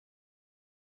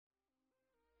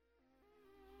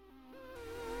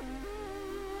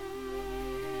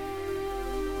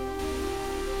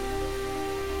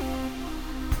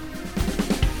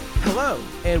Hello,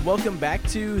 and welcome back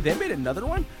to They Made Another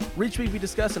One. Each week we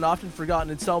discuss an often forgotten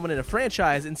installment in a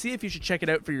franchise and see if you should check it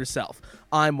out for yourself.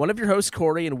 I'm one of your hosts,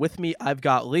 Corey, and with me I've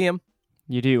got Liam.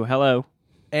 You do. Hello.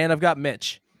 And I've got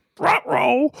Mitch.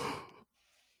 Ruh-roh.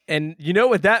 And you know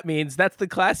what that means. That's the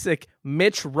classic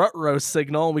Mitch Ruh-roh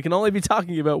signal, and we can only be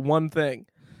talking about one thing.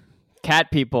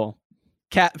 Cat people.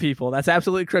 Cat people. That's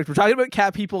absolutely correct. We're talking about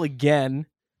cat people again.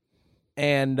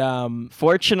 And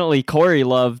fortunately, Corey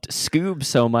loved Scoob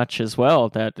so much as well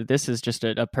that this is just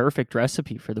a perfect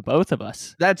recipe for the both of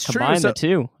us. That's Combine true. the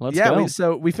two. Let's yeah,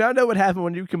 go. We found out what happened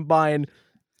when you combine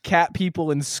cat people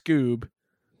and Scoob.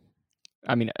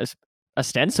 I mean,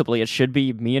 ostensibly, it should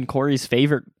be me and Corey's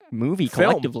favorite movie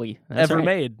collectively. That's ever right.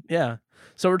 made. Yeah.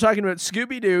 So we're talking about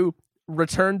Scooby-Doo,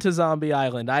 Return to Zombie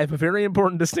Island. I have a very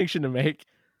important distinction to make.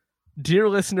 Dear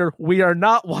listener, we are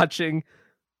not watching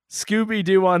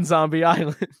Scooby-Doo on Zombie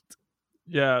Island.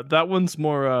 Yeah, that one's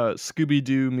more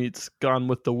Scooby-Doo meets Gone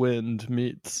with the Wind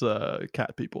meets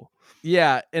Cat People.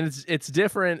 Yeah, and it's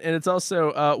different, and it's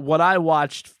also what I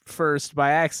watched first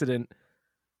by accident,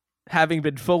 having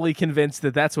been fully convinced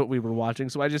that that's what we were watching.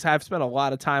 So I just have spent a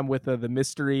lot of time with the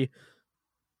mystery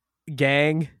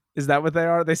gang. Is that what they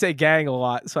are? They say gang a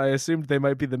lot, so I assumed they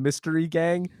might be the mystery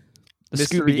gang. The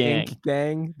Mystery Scooby Gang. Inc.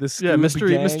 gang. The Scoob Yeah,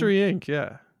 Mystery gang. Mystery Inc.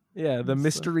 Yeah. Yeah, the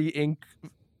Mystery Inc.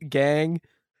 gang.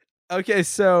 Okay,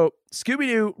 so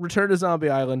Scooby-Doo, Return to Zombie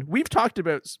Island. We've talked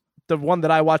about the one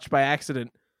that I watched by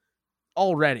accident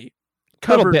already.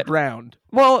 Covered bit. ground.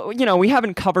 Well, you know, we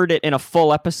haven't covered it in a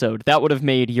full episode. That would have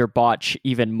made your botch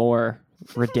even more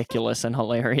ridiculous and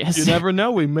hilarious. You never know.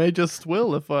 We may just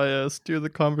will if I steer the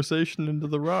conversation into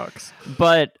the rocks.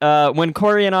 But when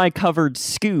Corey and I covered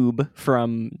Scoob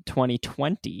from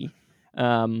 2020,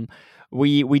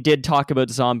 we did talk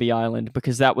about Zombie Island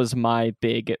because that was my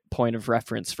big point of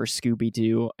reference for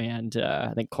Scooby-Doo, and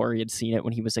I think Corey had seen it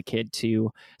when he was a kid too.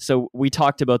 So we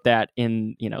talked about that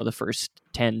in, the first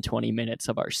 10, 20 minutes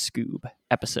of our Scoob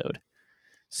episode.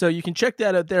 So you can check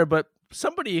that out there, but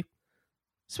somebody,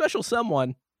 special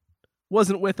someone,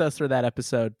 wasn't with us for that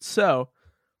episode. So,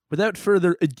 without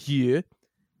further ado,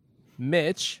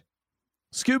 Mitch,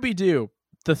 Scooby-Doo,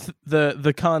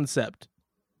 the concept.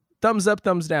 Thumbs up,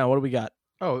 thumbs down. What do we got?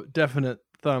 Oh, definite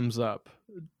thumbs up.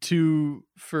 2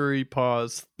 furry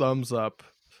paws, thumbs up.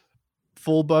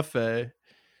 Full buffet.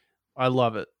 I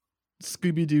love it.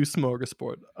 Scooby-Doo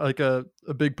smorgasbord, like a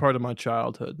big part of my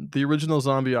childhood. The original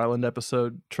Zombie Island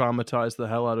episode traumatized the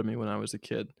hell out of me when I was a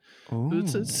kid.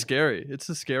 It's scary. It's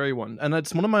a scary one, and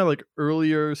it's one of my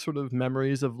earlier sort of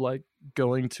memories of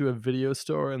going to a video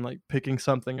store and picking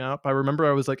something up. I remember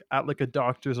I was at a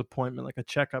doctor's appointment, a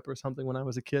checkup or something when I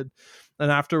was a kid,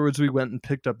 and afterwards we went and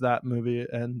picked up that movie,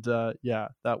 and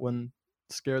that one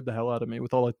scared the hell out of me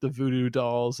with all the voodoo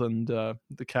dolls and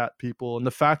the cat people, and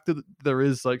the fact that there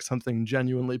is something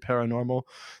genuinely paranormal,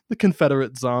 the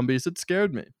Confederate zombies. It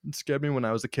scared me when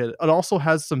I was a kid. It also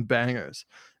has some bangers,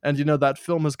 and that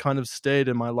film has kind of stayed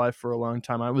in my life for a long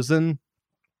time. I was in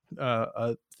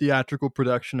a theatrical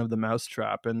production of The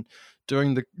Mousetrap, and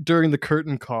during the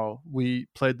curtain call we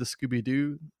played the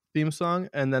Scooby-Doo theme song,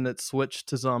 and then it switched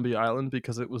to Zombie Island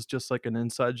because it was just an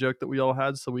inside joke that we all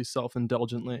had, so we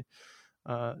self-indulgently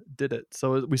did it.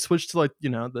 So we switched to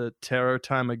the Terror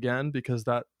Time Again because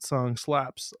that song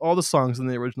slaps. All the songs in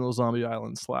the original Zombie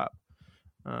Island slap.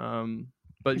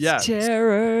 But It's yeah,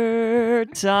 Terror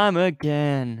Time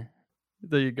Again.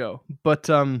 there you go. But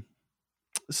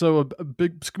so a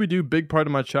big Scooby-Doo, big part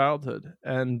of my childhood,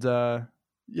 and a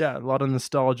lot of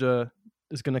nostalgia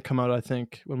is going to come out, I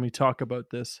think, when we talk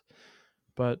about this.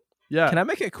 But yeah, Can I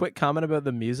make a quick comment about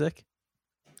the music?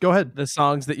 go ahead. The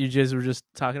songs that you just were just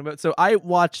talking about. So I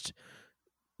watched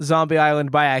Zombie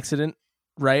Island by accident,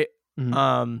 right?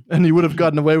 Mhm. And you would have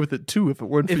gotten away with it too if it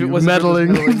weren't for If it you wasn't for those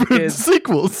meddling meddling with kids.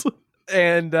 sequels.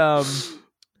 And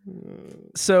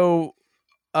so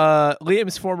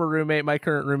Liam's former roommate, my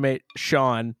current roommate,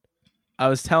 Sean, I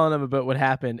was telling him about what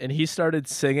happened, and he started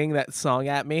singing that song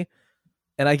at me,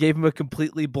 and I gave him a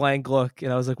completely blank look,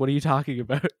 and I was like, what are you talking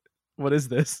about? What is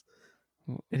this?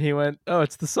 And he went, oh,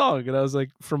 it's the song. And I was like,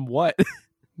 from what?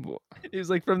 He was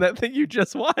like, from that thing you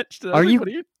just watched. And I was like,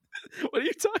 what are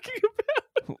you talking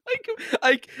about?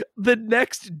 like the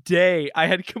next day I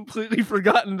had completely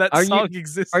forgotten that song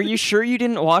existed. Are you sure you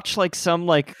didn't watch some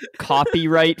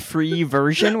copyright free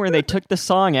version where they took the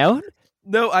song out?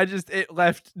 No, it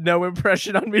left no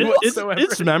impression on me Well, whatsoever.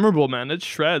 it's memorable, man. It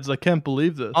shreds. I can't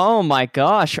believe this. Oh my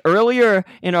gosh! Earlier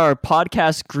in our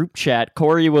podcast group chat,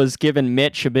 Corey was giving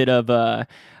Mitch a bit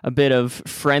of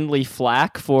friendly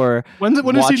flack for When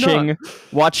is he not?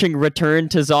 watching Return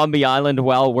to Zombie Island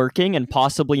while working and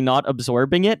possibly not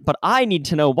absorbing it. But I need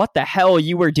to know what the hell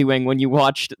you were doing when you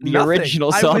watched the Nothing.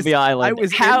 original Zombie Island. I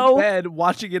was in bed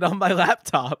watching it on my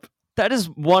laptop. That is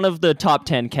one of the top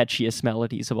 10 catchiest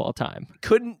melodies of all time.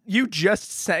 Couldn't you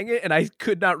just sang it and I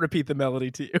could not repeat the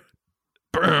melody to you?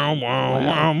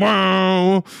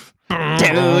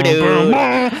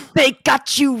 They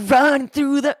got you running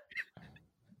through the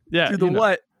Yeah, Through the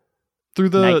what? through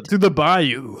the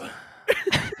bayou.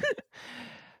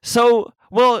 So,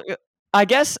 well, I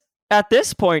guess at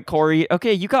this point, Corey,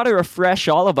 okay, you got to refresh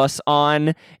all of us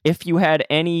on if you had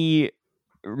any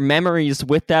memories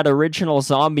with that original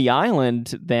Zombie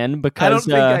Island then, because I don't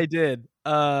think I did.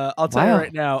 I'll tell you Wow.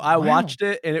 right now. I Wow. watched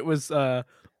it and it was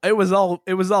all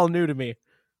new to me.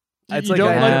 It's You like don't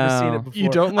I had like- never seen it Wow. before. You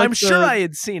don't like I'm sure the- I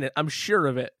had seen it. I'm sure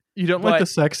of it. You don't like But- the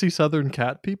sexy Southern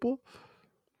cat people?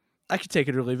 I could take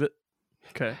it or leave it.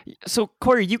 Okay. So,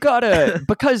 Corey, you gotta,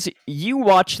 because you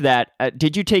watched that,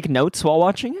 did you take notes while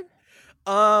watching it?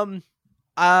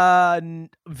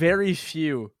 Very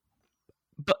few.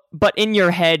 But in your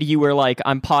head, you were like,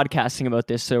 I'm podcasting about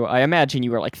this, so I imagine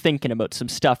you were like thinking about some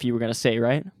stuff you were gonna say,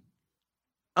 right?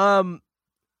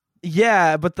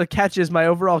 Yeah, but the catch is my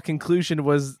overall conclusion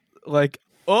was like,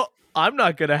 oh, I'm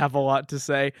not gonna have a lot to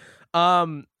say.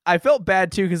 I felt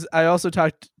bad too because I also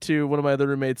talked to one of my other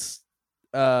roommates,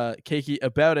 Keiki,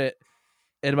 about it,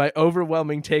 and my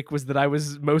overwhelming take was that I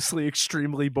was mostly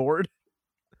extremely bored.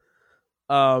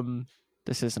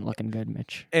 This isn't looking good,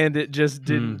 Mitch. And it just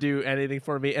didn't do anything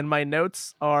for me. And my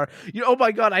notes are, oh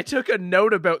my god, I took a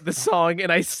note about the song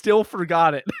and I still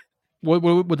forgot it. What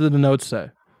did the notes say?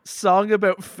 Song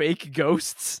about fake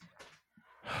ghosts.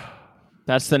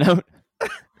 That's the note.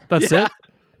 That's Yeah. it?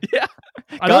 Yeah.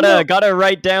 I don't know. Gotta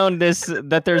write down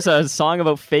that there's a song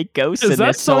about fake ghosts Is in that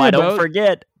this, so song I don't about-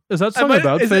 forget. Is that song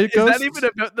about fake ghosts? Is that even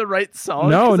about the right song?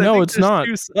 No, 'Cause I no, think it's there's not.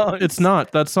 two songs. It's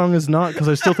not. That song is not, because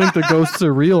I still think the ghosts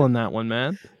are real in that one,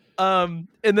 man. And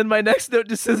then my next note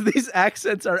just says these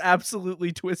accents are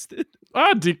absolutely twisted.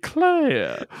 I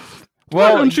declare.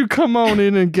 Well, Why don't you come on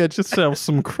in and get yourself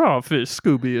some crawfish,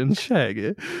 Scooby and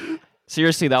Shaggy?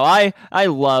 seriously though, I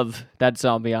love that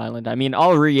Zombie Island. I mean,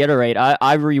 I'll reiterate, I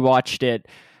rewatched it.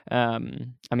 I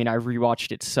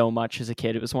rewatched it so much as a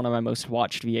kid. It was one of my most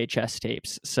watched VHS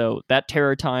tapes. So that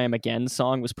Terror Time Again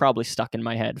song was probably stuck in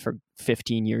my head for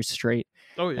 15 years straight.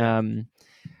 Oh, yeah.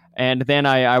 And then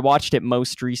I watched it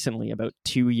most recently, about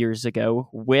 2 years ago,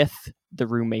 with the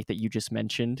roommate that you just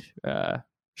mentioned,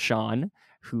 Sean,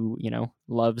 who,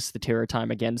 loves the Terror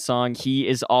Time Again song. He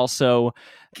is also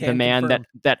the Can man confirm.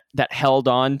 that held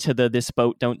on to the "This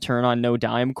boat don't turn on no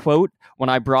dime" quote. When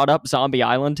I brought up Zombie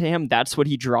Island to him, that's what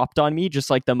he dropped on me, just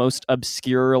like the most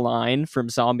obscure line from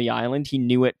Zombie Island. He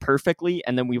knew it perfectly,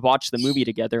 and then we watched the movie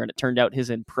together, and it turned out his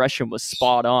impression was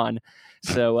spot on.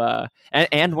 So,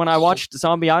 and when I watched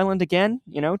Zombie Island again,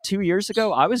 2 years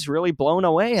ago, I was really blown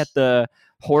away at the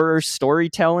horror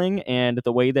storytelling and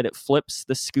the way that it flips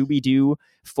the Scooby-Doo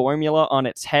formula on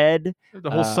its head. The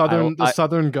whole I-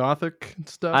 Southern Gothic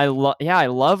stuff. I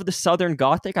love the Southern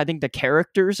Gothic. I think the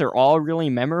characters are all really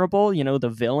memorable. The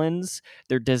villains,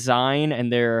 their design,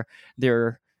 and their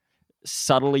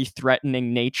subtly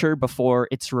threatening nature before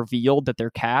it's revealed that they're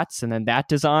cats, and then that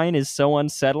design is so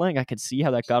unsettling. I could see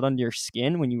how that got under your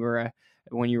skin when you were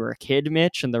a kid,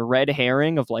 Mitch, and the red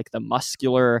herring of like the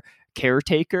muscular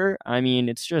caretaker. I mean,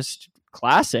 it's just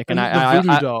classic. And the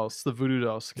voodoo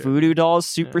dolls. Scary. Voodoo dolls,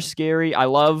 super scary. I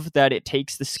love that it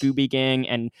takes the Scooby Gang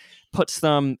and puts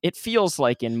them, it feels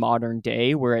like in modern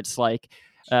day, where it's like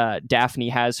Daphne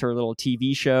has her little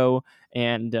TV show,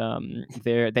 and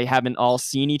they haven't all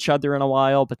seen each other in a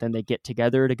while, but then they get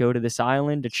together to go to this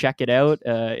island to check it out.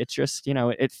 It's just,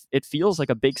 it feels like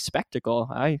a big spectacle.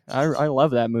 I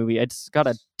love that movie. It's got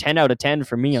a 10 out of 10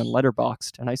 for me on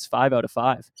Letterboxd, a nice 5 out of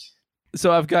 5.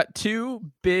 So I've got two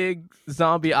big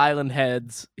Zombie Island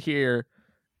heads here,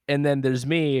 and then there's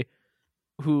me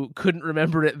who couldn't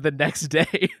remember it the next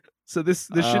day. So this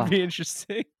should be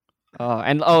interesting.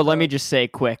 Let me just say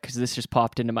quick, because this just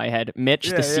popped into my head.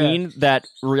 Mitch, the scene that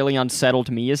really unsettled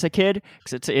me as a kid,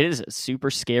 because it is a super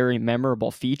scary,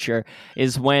 memorable feature,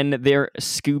 is when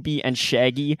Scooby and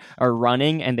Shaggy are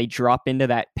running and they drop into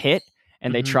that pit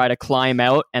and they try to climb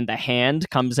out, and the hand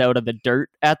comes out of the dirt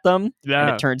at them, and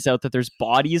it turns out that there's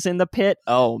bodies in the pit.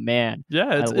 Oh man, Yeah,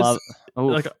 I love.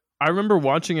 like I remember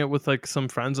watching it with like some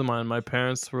friends of mine. My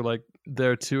parents were like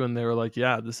there too, and they were like,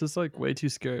 "Yeah, this is like way too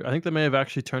scary." I think they may have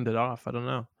actually turned it off. I don't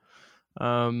know.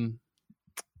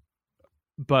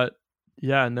 But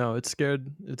yeah, no, it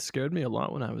scared me a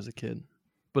lot when I was a kid.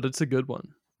 But it's a good one.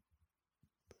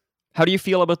 How do you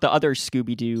feel about the other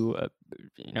Scooby-Doo,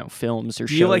 films or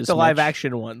shows? Do you like the live Mitch?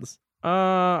 action ones?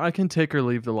 I can take or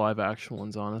leave the live action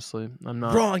ones. Honestly, I'm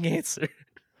not. Wrong answer.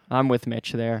 I'm with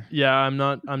Mitch there. Yeah, I'm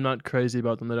not crazy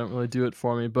about them. They don't really do it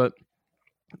for me. But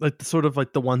like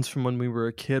the ones from when we were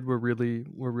a kid were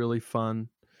really fun.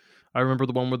 I remember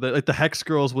the one where the Hex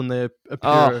Girls when they appear.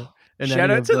 Oh.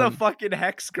 Shout out to the fucking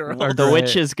Hex Girl. Or the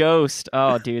Witch's Ghost.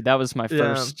 Oh, dude, that was my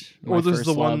Yeah. first. Or there's first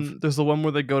the love. one. There's the one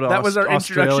where they go to That was our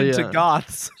Australia. introduction to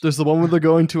goths. There's the one where they're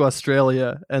going to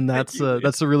Australia, and that's you.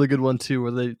 a really good one too,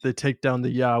 where they take down the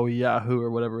Yowie Yahoo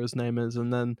or whatever his name is,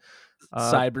 and then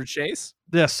Cyber Chase.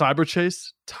 yeah, Cyber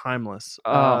Chase, timeless.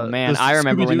 Oh man, there's I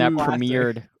remember when that Scooby-Doo- Classic.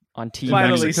 premiered on TV.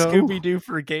 Finally, Mexico? Scooby Doo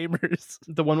for gamers.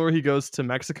 the one where he goes to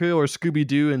Mexico, or Scooby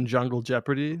Doo and Jungle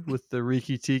Jeopardy with the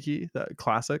Riki Tiki, that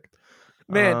classic.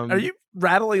 Man, are you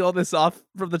rattling all this off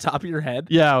from the top of your head?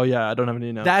 Yeah, oh yeah, I don't have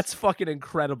any notes. That's fucking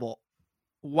incredible.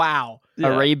 Wow.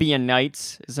 Yeah. Arabian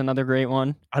Nights is another great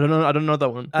one. I don't know that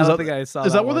one. I don't think I saw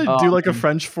Is that where one. they Oh, do like a dude.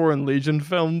 French Foreign Legion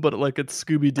film, but like it's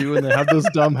Scooby Doo and they have those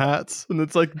dumb hats and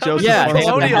it's like How much Joseph. Yeah, they have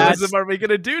the colonialism hats. are we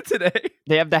gonna do today?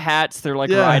 They have the hats. They're like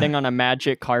Yeah. riding on a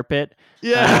magic carpet.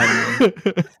 Yeah.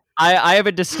 I have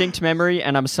a distinct memory,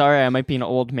 and I'm sorry I might be an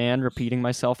old man repeating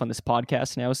myself on this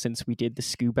podcast now since we did the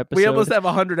Scoob episode. We almost have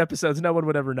 100 episodes. No one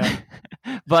would ever know.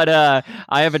 But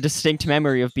I have a distinct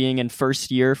memory of being in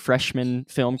first year freshman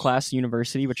film class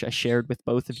university, which I shared with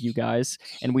both of you guys.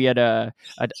 And we had a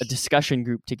discussion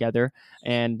group together.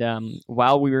 And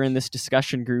while we were in this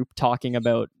discussion group talking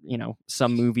about,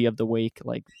 some movie of the week,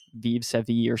 like Vive sa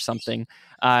vie or something,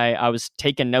 I was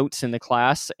taking notes in the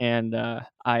class, and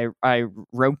I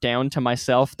wrote down to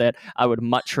myself that I would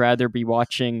much rather be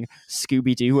watching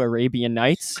Scooby-Doo Arabian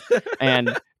Nights.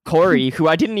 And Corey, who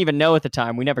I didn't even know at the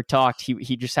time, we never talked.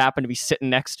 He just happened to be sitting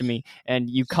next to me, and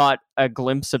you caught a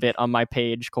glimpse of it on my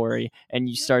page, Corey, and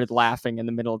you started laughing in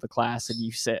the middle of the class, and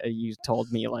you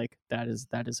told me like that is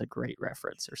a great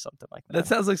reference or something like that. That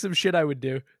sounds like some shit I would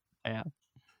do. Yeah.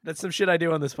 That's some shit I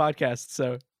do on this podcast.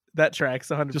 So that tracks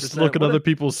 100%. Just look at What other a-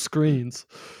 people's screens.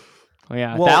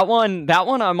 Yeah, Well- that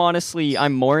one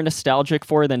I'm more nostalgic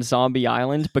for than Zombie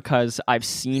Island because I've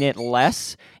seen it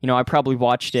less. I probably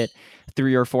watched it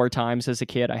 3 or 4 times as a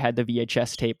kid. I had the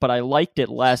VHS tape, but I liked it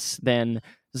less than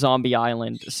Zombie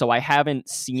Island, so I haven't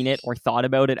seen it or thought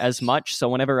about it as much. So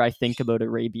whenever I think about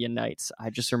Arabian Nights, I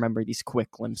just remember these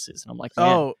quick glimpses, and I'm like, man,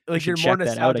 Oh, like should you're more check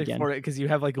that out nostalgic again. for it because you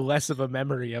have like less of a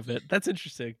memory of it. That's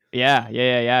interesting.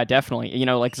 Yeah, definitely.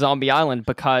 Like Zombie Island,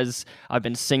 because I've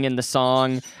been singing the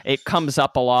song. It comes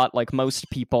up a lot, like most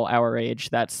people our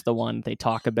age. That's the one they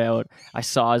talk about. I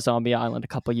saw Zombie Island a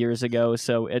couple years ago,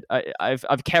 so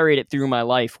I've carried it through my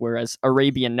life, whereas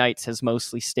Arabian Nights has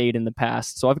mostly stayed in the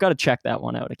past. So I've got to check that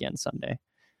one out again someday.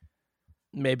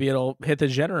 Maybe it'll hit the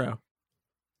Genero.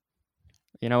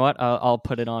 You know what? I'll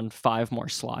put it on 5 more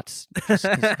slots. Just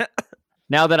 'cause-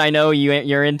 now that I know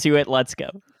you're into it, let's go.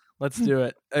 Let's do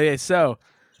it. Okay, so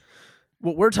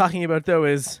what we're talking about though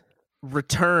is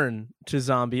return to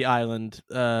Zombie Island.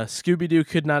 Scooby-Doo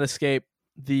could not escape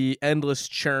the endless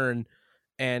churn,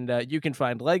 and you can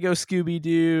find Lego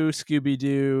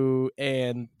Scooby-Doo,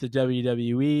 and the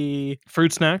WWE.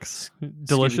 Fruit snacks,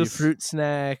 delicious. Scooby-Doo fruit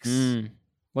snacks.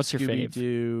 What's your fave?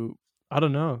 Scooby-Doo. I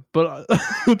don't know, but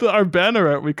our banner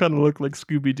art, we kind of look like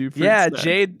Scooby Doo. Yeah,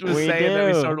 Jade was We saying that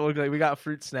we do. started to look like we got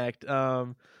fruit snacked. I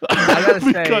gotta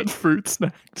we say- got fruit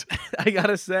snacked. I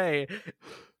gotta say,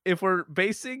 if we're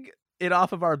basing it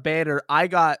off of our banner, I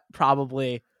got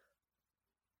probably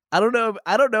I don't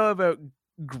know about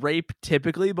grape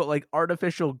typically, but like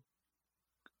artificial,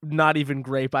 not even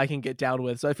grape, I can get down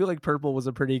with. So I feel like purple was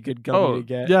a pretty good gummy to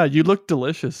get. yeah, you look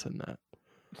delicious in that.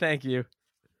 Thank you.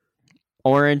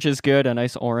 Orange is good. A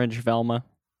nice orange Velma.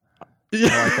 I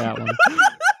like that one.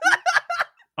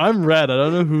 I'm red. I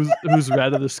don't know who's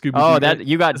red of the Scooby. Oh, that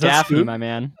you got Is that Daphne, Scoob? my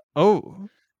man. Oh,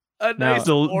 A No. nice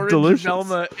Del- orange delicious.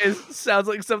 Velma sounds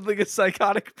like something a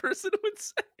psychotic person would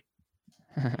say.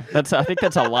 I think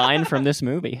that's a line from this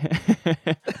movie.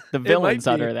 The villains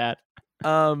be. utter that.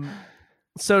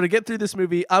 So to get through this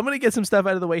movie, I'm gonna get some stuff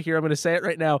out of the way here. I'm gonna say it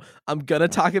right now. I'm gonna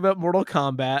talk about Mortal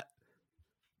Kombat,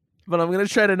 but I'm gonna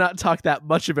try to not talk that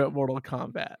much about Mortal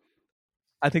Kombat.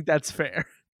 I think that's fair.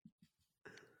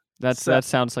 That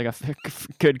sounds like a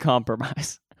good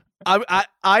compromise.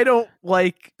 I don't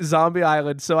like Zombie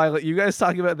Island, so I let you guys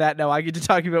talk about that now. I get to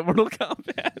talk about Mortal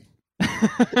Kombat.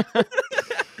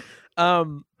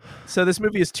 So this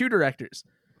movie has 2 directors.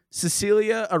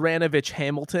 Cecilia Aranovich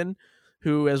Hamilton,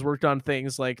 who has worked on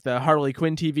things like the Harley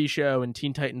Quinn TV show and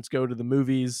Teen Titans Go to the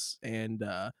Movies and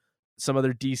some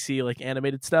other DC like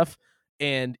animated stuff,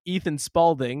 and Ethan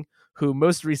Spalding, who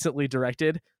most recently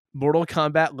directed Mortal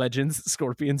Kombat Legends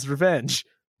Scorpion's Revenge.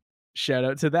 Shout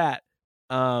out to that.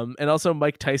 And also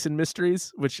Mike Tyson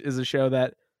Mysteries, which is a show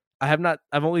that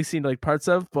I've only seen like parts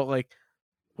of, but like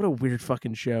what a weird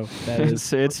fucking show that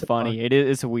is. It's funny. It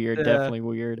is weird, definitely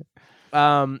weird.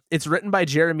 It's written by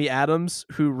Jeremy Adams,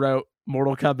 who wrote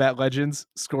Mortal Kombat Legends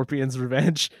Scorpion's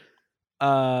Revenge.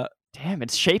 Damn,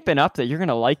 it's shaping up that you're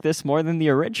gonna like this more than the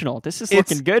original. This is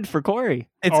looking good for Corey.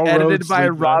 It's All edited roads by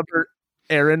lead back. Robert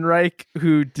Ehrenreich,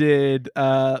 who did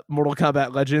Mortal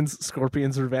Kombat Legends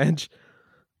Scorpion's Revenge.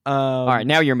 All right,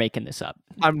 now you're making this up.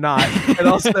 I'm not. And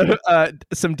also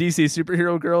some DC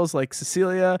superhero girls like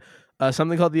Cecilia,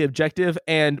 something called The Objective,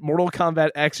 and Mortal Kombat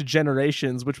X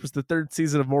Generations, which was the third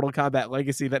season of Mortal Kombat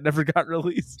Legacy that never got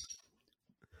released.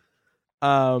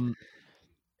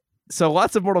 So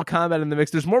lots of Mortal Kombat in the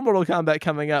mix. There's more Mortal Kombat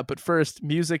coming up, but first,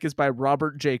 music is by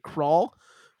Robert J. Kral,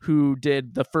 who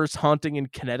did the first Haunting in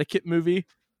Connecticut movie,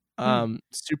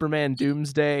 Superman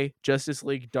Doomsday, Justice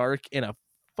League Dark, and a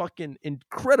fucking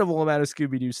incredible amount of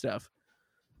Scooby-Doo stuff.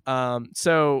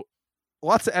 So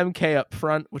lots of MK up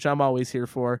front, which I'm always here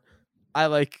for. I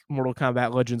like Mortal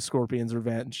Kombat Legends Scorpion's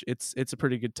Revenge. It's a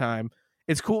pretty good time.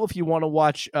 It's cool if you want to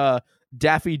watch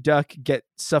Daffy Duck get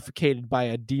suffocated by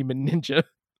a demon ninja.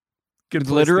 Good place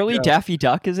to Literally, go. Daffy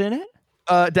Duck is in it?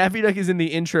 Daffy Duck is in the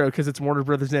intro because it's Warner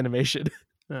Brothers Animation.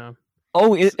 Yeah.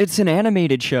 Oh, it's an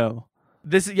animated show.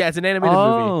 It's an animated movie.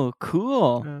 Oh,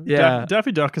 cool. Yeah.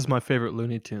 Daffy Duck is my favorite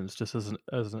Looney Tunes, just as an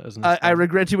I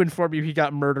regret to inform you he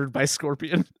got murdered by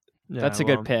Scorpion. Yeah, That's a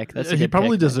good pick. That's a he good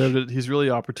probably pick, Mitch. deserved it. He's really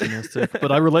opportunistic,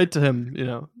 but I relate to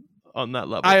him, on that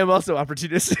level. I am also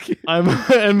opportunistic. I'm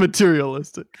and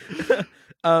materialistic.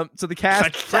 So the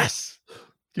cast. Yes.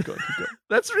 Keep going.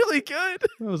 That's really good.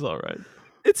 That was all right.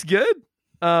 It's good.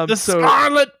 The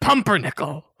Scarlet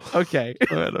Pumpernickel. Okay.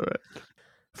 All right.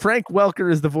 Frank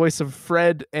Welker is the voice of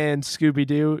Fred and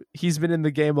Scooby-Doo. He's been in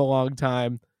the game a long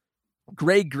time.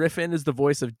 Greg Griffin is the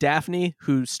voice of Daphne,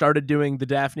 who started doing the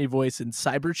Daphne voice in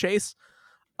Cyber Chase.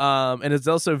 And it's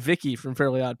also Vicky from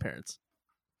Fairly Odd Parents.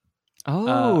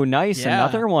 Oh, nice. yeah.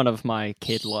 Another one of my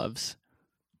kid loves.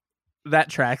 That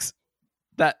tracks.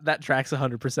 That tracks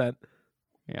 100%.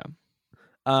 Yeah.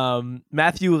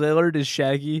 Matthew Lillard is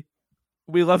Shaggy.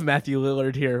 We love Matthew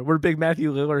Lillard here. We're big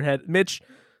Matthew Lillard head. Mitch,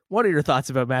 what are your thoughts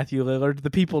about Matthew Lillard? The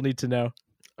people need to know.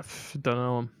 Don't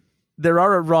know him. There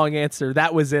are a wrong answer.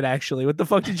 That was it, actually. What the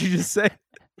fuck did you just say?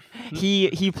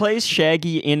 He plays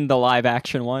Shaggy in the live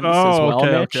action ones as Oh,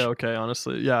 well, Mitch. okay.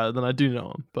 Honestly, yeah. Then I do know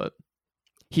him, but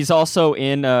He's also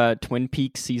in Twin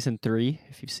Peaks season 3.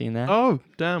 If you've seen that. oh,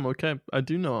 damn. Okay, I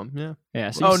do know him. Yeah.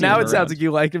 Yeah. So Oh, you've seen now him it sounds around. like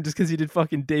you like him just because he did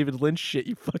fucking David Lynch shit,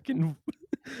 you fucking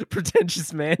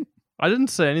pretentious man. I didn't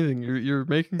say anything. You're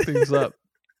making things up.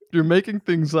 You're making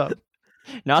things up.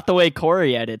 Not the way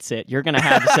Corey edits it. You're gonna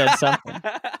have said something.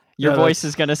 Your Yeah, voice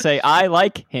is gonna say, "I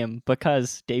like him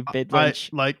because David I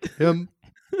Lynch." like him,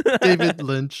 David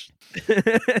Lynch.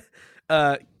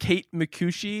 Kate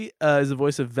McCushie is the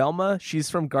voice of Velma. She's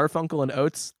from Garfunkel and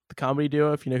Oates, the comedy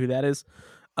duo, if you know who that is.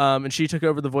 And she took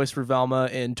over the voice for Velma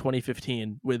in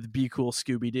 2015 with Be Cool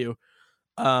Scooby-Doo.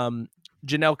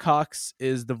 Janelle Cox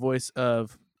is the voice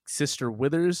of Sister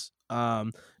Withers.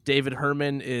 David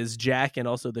Herman is Jack and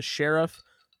also the sheriff.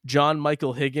 John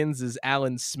Michael Higgins is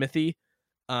Alan Smithy,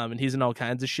 and he's in all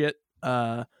kinds of shit.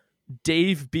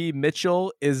 Dave B.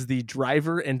 Mitchell is the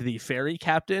driver and the ferry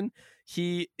captain.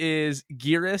 He is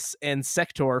Gearus and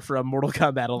Sector from Mortal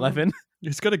Kombat 11.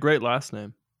 He's got a great last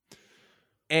name.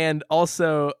 And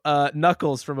also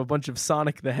Knuckles from a bunch of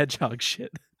Sonic the Hedgehog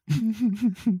shit.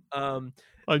 Coming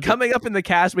up in the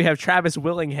cast, we have Travis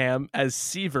Willingham as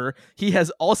Seaver. He has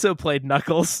also played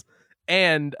Knuckles,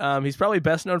 and he's probably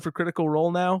best known for Critical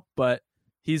Role now, but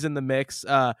he's in the mix.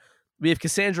 We have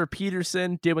Cassandra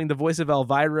Peterson doing the voice of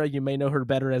Elvira. You may know her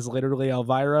better as literally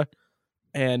Elvira.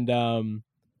 And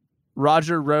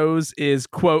Roger Rose is,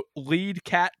 quote, lead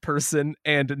cat person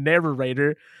and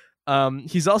narrator.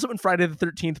 He's also in Friday the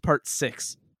 13th, Part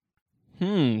 6.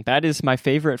 That is my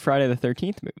favorite Friday the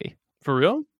 13th movie. For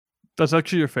real? That's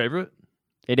actually your favorite?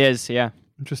 It is, yeah.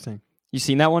 Interesting. You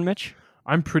seen that one, Mitch?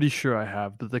 I'm pretty sure I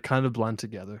have, but they kind of blend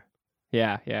together.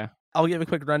 Yeah. I'll give a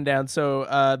quick rundown. So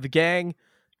the gang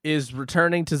is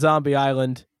returning to Zombie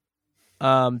Island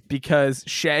because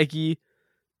Shaggy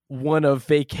won a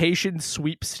vacation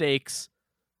sweepstakes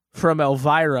from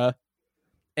Elvira,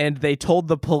 and they told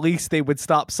the police they would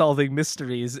stop solving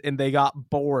mysteries, and they got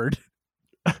bored.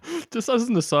 Just as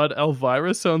an aside,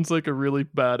 Elvira sounds like a really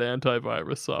bad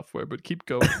antivirus software, but keep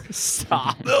going.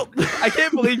 Stop. I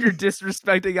can't believe you're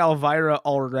disrespecting Elvira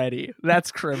already.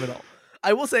 That's criminal.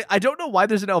 I will say, I don't know why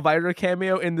there's an Elvira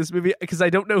cameo in this movie because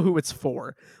I don't know who it's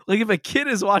for. Like, if a kid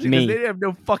is watching this, they have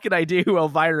no fucking idea who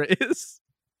Elvira is.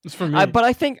 It's for me. But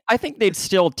I think they'd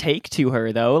still take to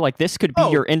her, though. Like, this could be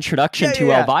your introduction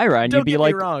to Elvira, and you'd be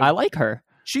like, I like her.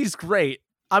 She's great.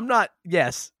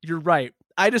 Yes, you're right.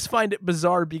 I just find it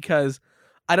bizarre because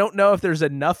I don't know if there's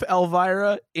enough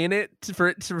Elvira in it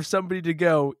for somebody to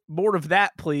go, more of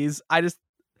that, please.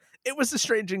 It was a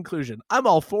strange inclusion. I'm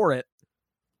all for it.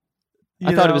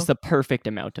 I thought it was the perfect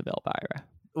amount of Elvira.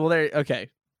 Well, okay.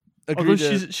 Although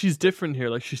she's different here.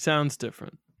 Like, she sounds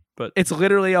different. But it's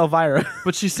literally Elvira.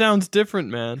 But she sounds different,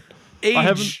 man.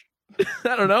 Age.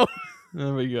 I don't know.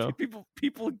 There we go.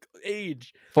 People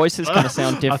age. Voices kind of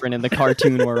sound different in the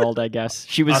cartoon world, I guess.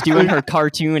 She was doing her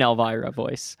cartoon Elvira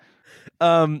voice.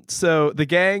 So the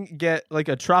gang get like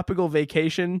a tropical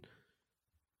vacation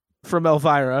from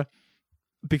Elvira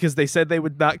because they said they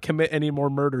would not commit any more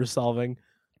murder solving.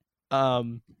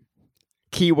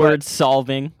 Keyword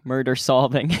solving, murder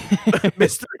solving,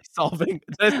 mystery solving.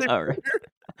 All right.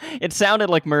 It sounded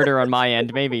like murder on my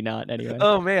end. Maybe not. Anyway.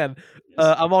 Oh man,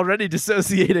 I'm already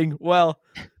dissociating. Well,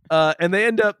 and they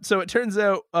end up. So it turns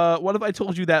out, what if I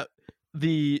told you that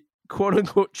the quote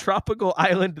unquote tropical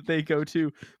island that they go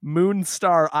to,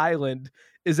 Moonstar Island,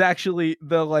 is actually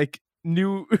the like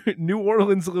New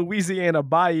Orleans, Louisiana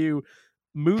Bayou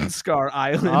Moonscar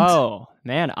Island. Oh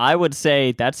man, I would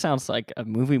say that sounds like a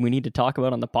movie we need to talk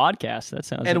about on the podcast. That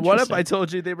sounds. And what if I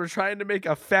told you they were trying to make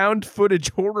a found footage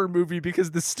horror movie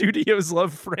because the studios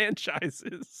love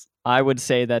franchises? I would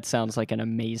say that sounds like an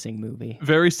amazing movie.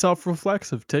 Very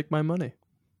self-reflexive. Take my money.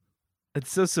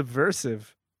 It's so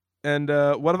subversive. And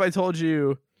what if I told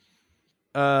you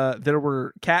there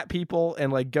were cat people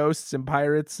and like ghosts and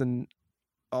pirates and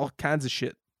all kinds of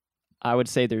shit? I would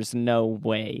say there's no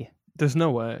way. There's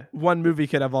no way. One movie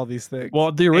could have all these things.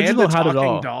 Well, the original had it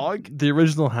all. Dog? The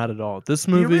original had it all. This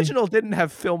movie... The original didn't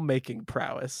have filmmaking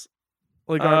prowess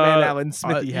like our man Alan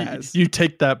Smithy has. You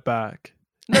take that back.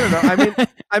 No.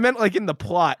 I meant like in the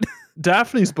plot.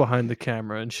 Daphne's behind the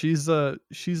camera, and she's you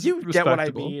respectable. Get what I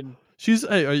mean.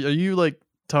 Hey, are you like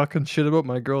talking shit about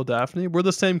my girl Daphne? We're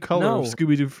the same color of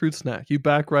Scooby-Doo fruit snack. You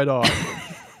back right off.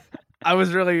 I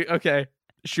was really okay.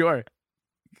 Sure.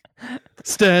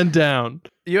 Stand down.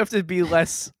 You have to be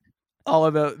less all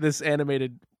about this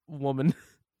animated woman.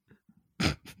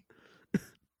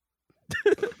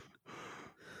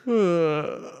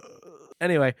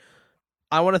 Anyway,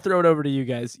 I want to throw it over to you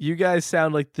guys. You guys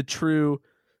sound like the true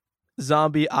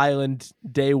Zombie Island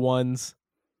day ones.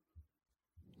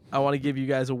 I want to give you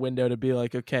guys a window to be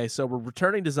like, okay, so we're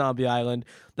returning to Zombie Island.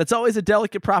 That's always a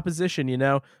delicate proposition, you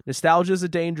know? Nostalgia is a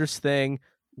dangerous thing.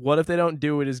 What if they don't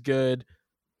do it as good?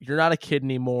 You're not a kid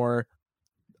anymore.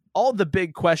 All the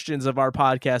big questions of our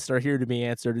podcast are here to be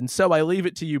answered. And so I leave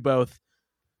it to you both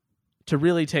to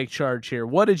really take charge here.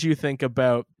 What did you think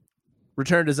about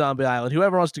Return to Zombie Island?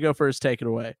 Whoever wants to go first, take it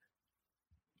away.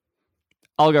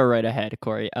 I'll go right ahead,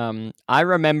 Corey. I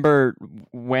remember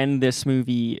when this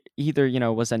movie either,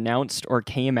 was announced or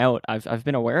came out. I've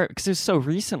been aware because it was so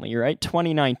recently, right?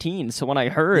 2019. So when I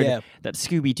heard that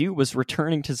Scooby-Doo was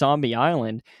returning to Zombie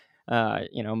Island,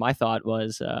 my thought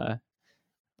was,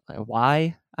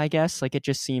 why? I guess like it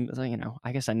just seemed,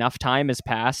 I guess enough time has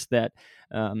passed that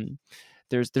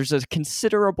there's a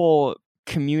considerable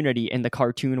community in the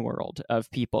cartoon world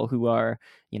of people who are,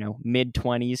 mid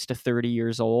 20s to 30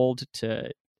 years old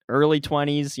to early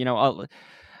 20s,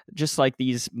 just like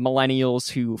these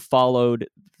millennials who followed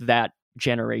that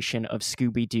generation of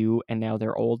Scooby-Doo and now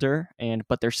they're older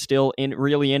but they're still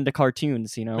really into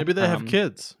cartoons, Maybe they have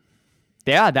kids.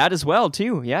 Yeah, that as well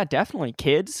too. Yeah, definitely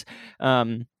kids.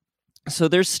 So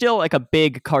there's still like a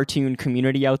big cartoon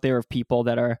community out there of people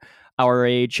that are our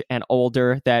age and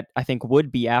older that I think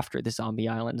would be after the Zombie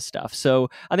Island stuff. So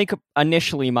I think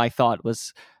initially my thought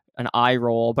was an eye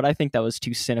roll, but I think that was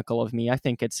too cynical of me. I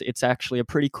think it's actually a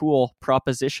pretty cool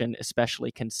proposition,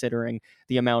 especially considering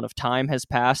the amount of time has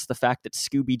passed, the fact that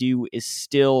Scooby-Doo is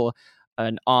still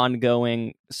an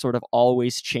ongoing, sort of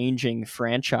always changing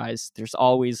franchise. There's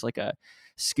always like a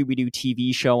Scooby-Doo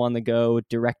TV show on the go.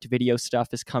 Direct video stuff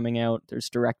is coming out. There's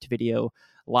direct video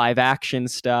live action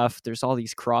stuff. There's all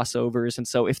these crossovers. And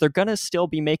so if they're going to still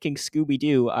be making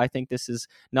Scooby-Doo, I think this is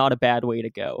not a bad way to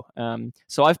go.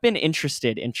 So I've been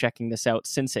interested in checking this out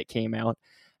since it came out.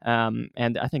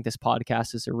 And I think this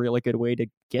podcast is a really good way to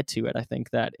get to it. I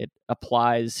think that it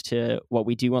applies to what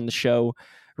we do on the show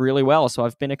really well. So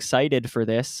I've been excited for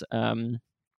this.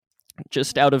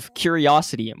 just out of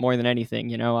curiosity more than anything.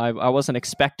 You know, I wasn't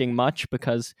expecting much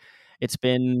because it's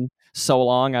been so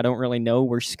long. I don't really know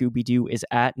where Scooby-Doo is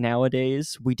at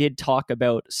nowadays. We did talk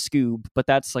about Scoob, but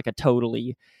that's like a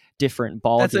totally different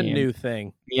ball That's game. a new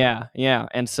thing. Yeah.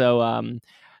 And so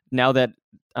now that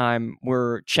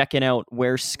we're checking out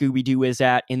where Scooby-Doo is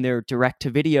at in their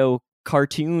direct-to-video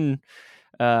cartoon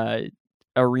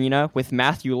arena with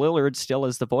Matthew Lillard still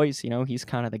as the voice, you know, he's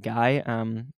kind of the guy.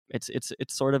 It's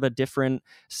sort of a different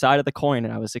side of the coin,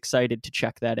 and I was excited to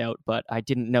check that out, but I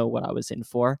didn't know what I was in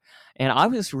for. And I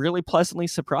was really pleasantly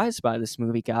surprised by this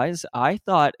movie, guys. I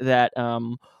thought that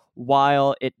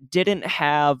while it didn't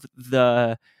have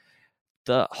the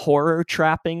horror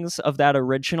trappings of that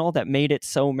original that made it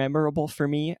so memorable for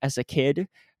me as a kid,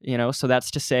 you know, so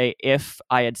that's to say, if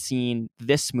I had seen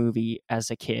this movie as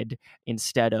a kid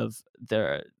instead of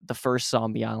the first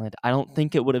Zombie Island, I don't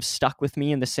think it would have stuck with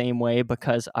me in the same way,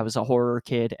 because I was a horror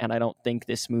kid, and I don't think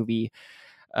this movie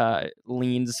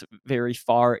leans very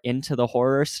far into the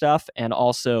horror stuff. And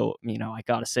also, you know, I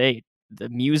gotta say, the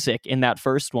music in that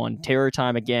first one, Terror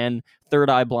Time Again, Third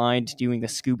Eye Blind doing the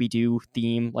Scooby-Doo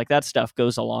theme, like that stuff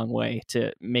goes a long way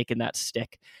to making that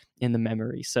stick in the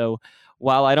memory. So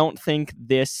while I don't think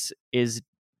this is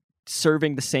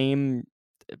serving the same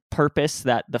purpose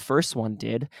that the first one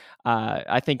did,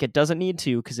 I think it doesn't need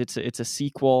to, because it's a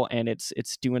sequel and it's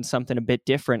doing something a bit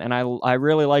different, and I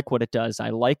really like what it does. I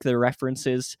like the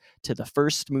references to the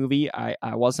first movie.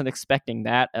 I wasn't expecting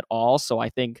that at all, so I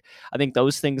think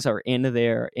those things are in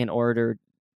there in order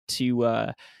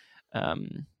to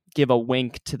give a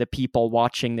wink to the people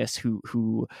watching this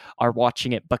who are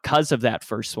watching it because of that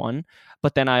first one.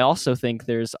 But then I also think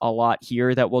there's a lot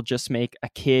here that will just make a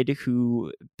kid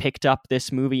who picked up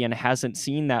this movie and hasn't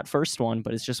seen that first one,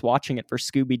 but is just watching it for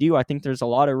Scooby-Doo. I think there's a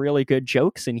lot of really good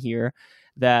jokes in here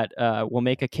that will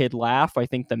make a kid laugh. I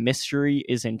think the mystery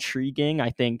is intriguing.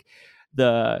 I think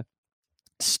the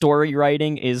story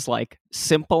writing is like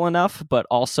simple enough but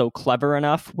also clever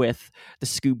enough with the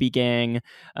Scooby Gang,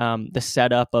 the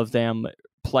setup of them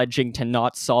pledging to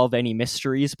not solve any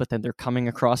mysteries, but then they're coming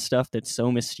across stuff that's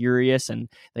so mysterious and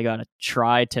they gotta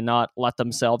try to not let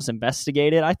themselves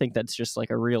investigate it. I think that's just like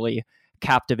a really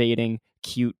captivating,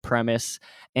 cute premise.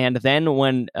 And then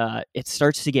when it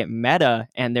starts to get meta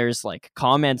and there's like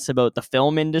comments about the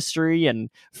film industry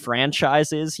and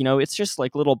franchises, you know, it's just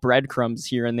like little breadcrumbs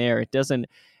here and there. It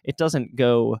doesn't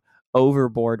go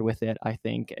overboard with it, I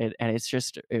think, and it's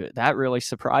just that really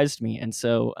surprised me. And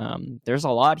so there's a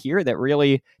lot here that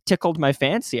really tickled my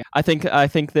fancy. I think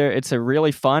it's a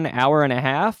really fun hour and a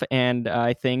half, and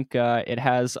I think it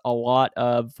has a lot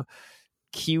of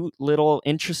cute little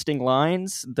interesting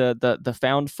lines. The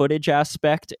found footage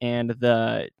aspect and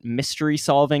the mystery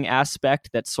solving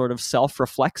aspect that's sort of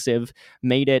self-reflexive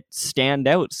made it stand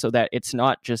out, so that it's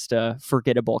not just a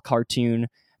forgettable cartoon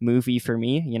movie for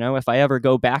me. You know, if I ever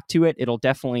go back to it, it'll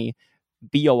definitely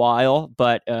be a while,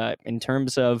 but in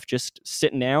terms of just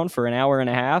sitting down for an hour and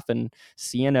a half and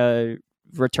seeing a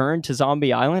return to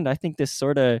Zombie Island, I think this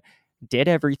sort of did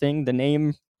everything the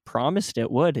name promised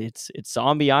it would. It's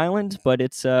Zombie Island, but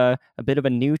it's a bit of a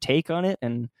new take on it,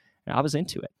 and I was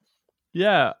into it.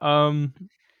 Yeah,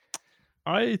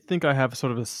 I think I have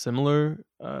sort of a similar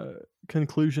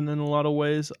conclusion in a lot of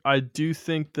ways. I do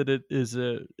think that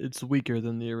it's weaker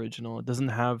than the original. It doesn't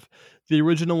have, the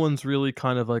original one's really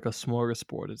kind of like a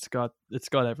smorgasbord. It's got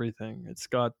everything. It's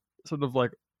got sort of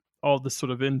like all this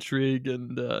sort of intrigue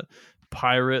and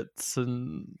pirates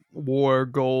and war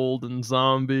gold and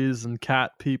zombies and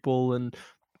cat people and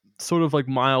sort of like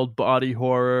mild body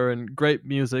horror and great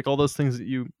music, all those things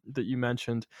that you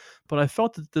mentioned. But I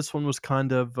felt that this one was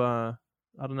kind of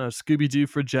I don't know, Scooby-Doo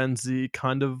for Gen Z,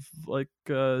 kind of like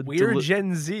we're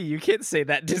Gen Z. You can't say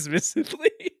that dismissively.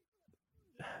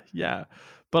 Yeah,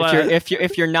 but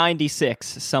if you're 96,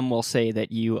 some will say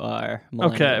that you are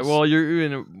millennials. Okay, well,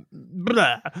 you're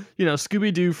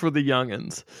Scooby-Doo for the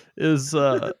youngins is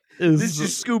this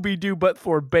is Scooby-Doo but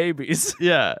for babies.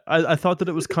 Yeah, I thought that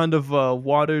it was kind of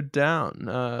watered down.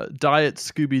 Diet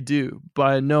Scooby-Doo.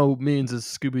 By no means is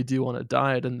Scooby-Doo on a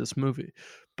diet in this movie.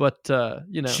 But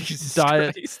Jesus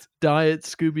diet Christ. Diet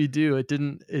Scooby-Doo. It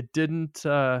didn't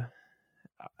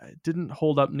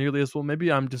hold up nearly as well.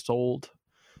 Maybe I'm just old,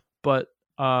 but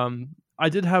I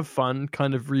did have fun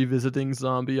kind of revisiting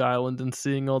Zombie Island and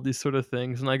seeing all these sort of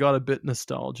things, and I got a bit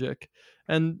nostalgic.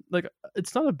 And like,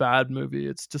 it's not a bad movie.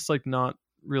 It's just like not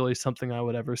really something I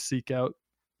would ever seek out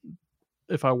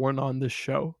if I weren't on this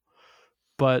show.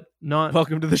 But not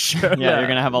welcome to the show. Yeah, you're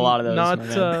gonna have a lot of those.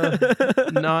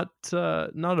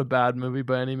 Not a bad movie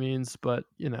by any means, but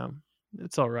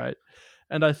it's all right.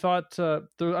 And I thought there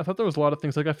was a lot of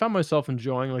things, like I found myself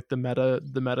enjoying like the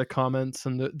meta comments,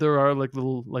 and there are like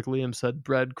little, like Liam said,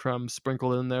 breadcrumbs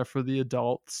sprinkled in there for the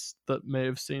adults that may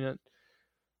have seen it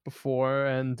before.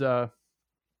 And I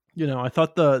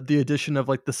thought the addition of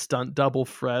like the stunt double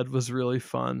Fred was really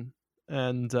fun.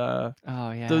 And Oh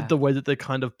yeah. the way that they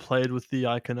kind of played with the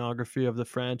iconography of the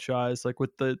franchise, like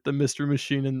with the Mystery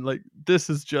Machine, and like this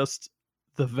is just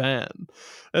the van,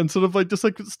 and sort of like just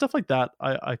like stuff like that.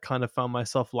 I kind of found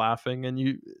myself laughing,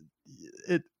 and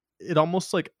it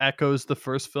almost like echoes the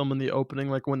first film in the opening,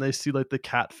 like when they see like the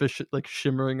catfish like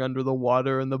shimmering under the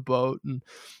water in the boat, and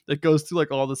it goes through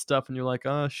like all this stuff, and you're like,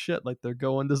 oh shit, like they're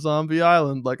going to Zombie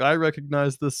Island. Like I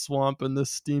recognize this swamp and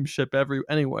this steamship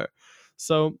anywhere.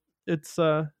 So it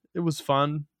was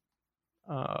fun.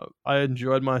 I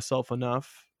enjoyed myself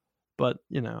enough, but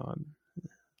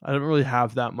I don't really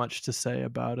have that much to say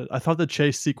about it. I thought the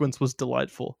chase sequence was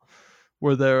delightful,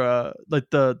 where they're like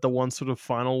the one sort of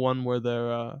final one where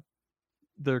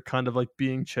they're kind of like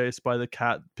being chased by the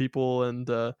cat people, and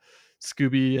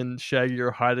Scooby and Shaggy are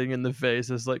hiding in the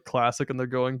vase is like classic, and they're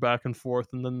going back and forth,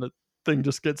 and then the thing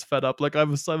just gets fed up. Like I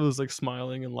was like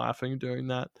smiling and laughing during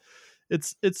that.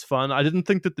 It's fun. I didn't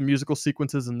think that the musical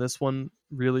sequences in this one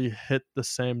really hit the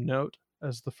same note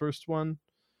as the first one.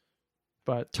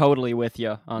 But totally with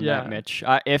you on that, Mitch.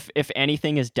 If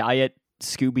anything is Diet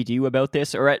Scooby-Doo about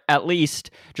this, or at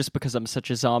least, just because I'm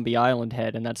such a Zombie Island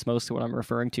head, and that's mostly what I'm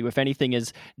referring to, if anything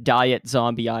is Diet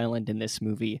Zombie Island in this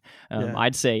movie,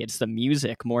 I'd say it's the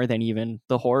music more than even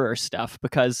the horror stuff,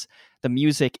 because the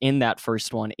music in that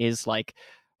first one is like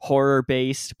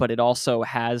horror-based, but it also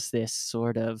has this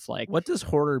sort of like... What does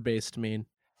horror-based mean?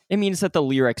 It means that the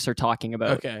lyrics are talking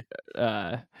about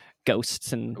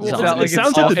ghosts and zombies. It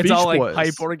sounds like the Beach all Boys. Like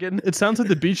pipe organ. It sounds like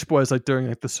the Beach Boys, like during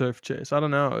like the surf chase. I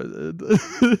don't know.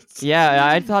 Yeah,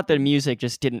 I thought the music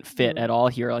just didn't fit at all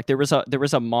here. Like there was a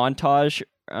montage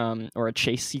or a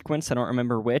chase sequence, I don't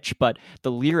remember which, but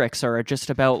the lyrics are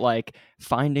just about like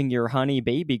finding your honey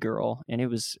baby girl, and it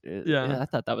was I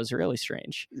thought that was really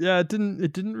strange. Yeah, it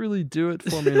didn't really do it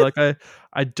for me. Like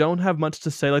I don't have much to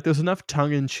say. Like there's enough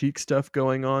tongue-in-cheek stuff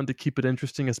going on to keep it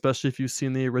interesting, especially if you've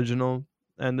seen the original,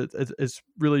 and it's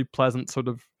really pleasant sort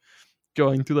of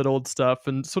going through that old stuff,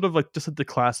 and sort of like just the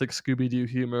classic Scooby-Doo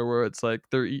humor where it's like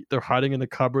they're hiding in a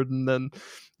cupboard, and then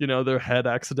their head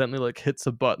accidentally like hits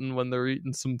a button when they're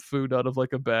eating some food out of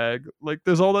like a bag. Like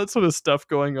there's all that sort of stuff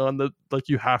going on that like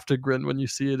you have to grin when you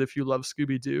see it if you love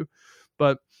Scooby-Doo.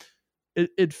 But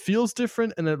it feels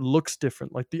different, and it looks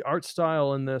different. Like the art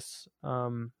style in this, I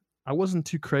wasn't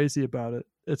too crazy about it.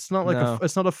 It's not like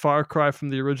it's not a far cry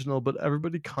from the original, but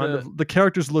everybody the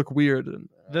characters look weird. And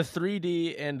the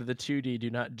 3D and the 2D do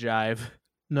not jive.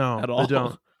 No, at all. They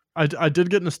don't. I did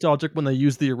get nostalgic when they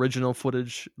used the original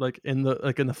footage, like in the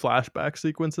flashback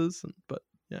sequences, but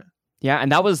yeah. Yeah, and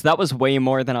that was way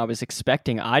more than I was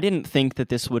expecting. I didn't think that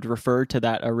this would refer to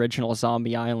that original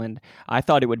Zombie Island. I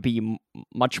thought it would be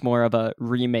much more of a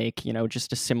remake,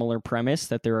 just a similar premise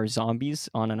that there are zombies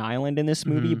on an island in this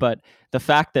movie. But the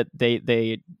fact that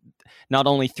they not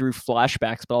only through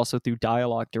flashbacks but also through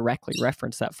dialogue directly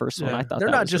reference that first one, I thought they're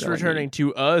that not was just really returning neat.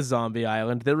 to a zombie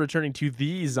island; they're returning to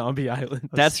the zombie island.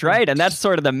 That's right, and that's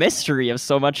sort of the mystery of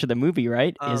so much of the movie,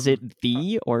 right? Is it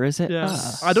the or is it?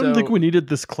 I don't think we needed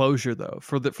this closure though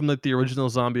from the original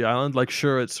Zombie Island. Like,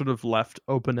 sure, it's sort of left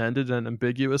open ended and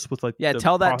ambiguous with like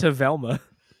tell that to Velma.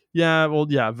 Yeah, well,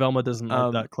 yeah, Velma doesn't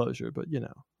like that closure, but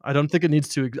I don't think it needs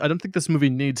to. I don't think this movie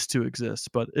needs to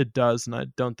exist, but it does, and I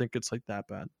don't think it's like that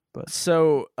bad. But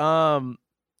so, the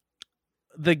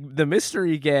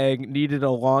mystery gang needed a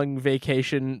long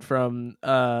vacation from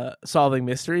solving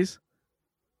mysteries,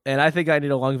 and I think I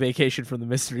need a long vacation from the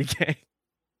mystery gang.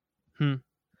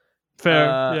 Fair,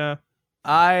 yeah.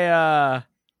 I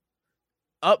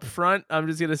up front, I'm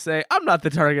just gonna say I'm not the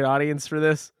target audience for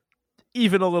this,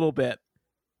 even a little bit,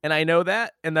 and I know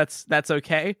that, and that's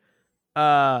okay.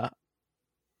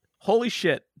 Holy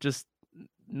shit, just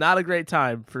not a great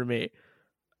time for me.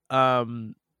 I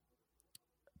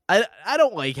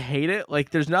don't like hate it. Like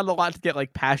there's not a lot to get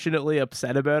like passionately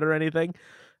upset about or anything.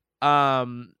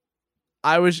 I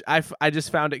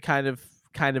just found it kind of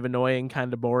annoying,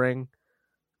 kind of boring.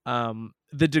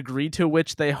 The degree to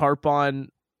which they harp on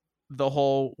the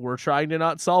whole we're trying to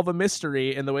not solve a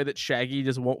mystery, and the way that Shaggy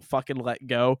just won't fucking let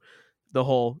go. The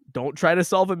whole don't try to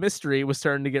solve a mystery was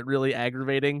starting to get really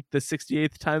aggravating the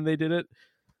 68th time they did it.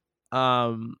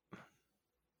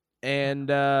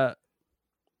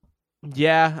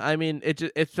 Yeah, I mean,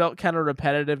 it felt kind of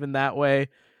repetitive in that way.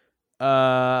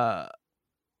 I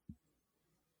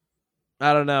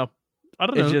don't know.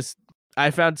 It just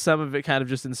I found some of it kind of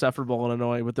just insufferable and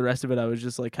annoying, but the rest of it I was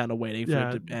just like kind of waiting for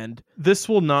it to end. This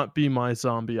will not be my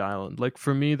zombie island. Like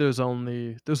for me, there's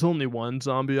only one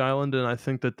zombie island, and I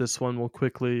think that this one will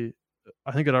quickly.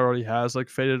 I think it already has like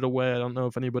faded away. I don't know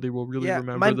if anybody will really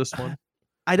remember this one.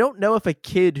 I don't know if a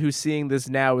kid who's seeing this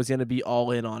now is going to be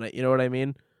all in on it. You know what I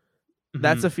mean? Mm-hmm.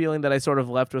 That's a feeling that I sort of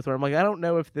left with where I'm like, I don't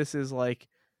know if this is like,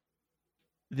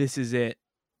 this is it.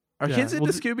 Are kids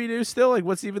into Scooby-Doo still? Like,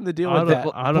 what's even the deal with that?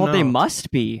 I don't know. They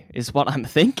must be, is what I'm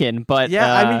thinking. But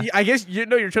yeah, I mean, I guess you're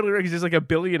totally right because there's like a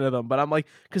billion of them. But I'm like,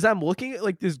 because I'm looking at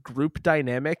like this group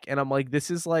dynamic, and I'm like,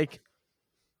 this is like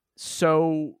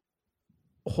so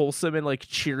wholesome and like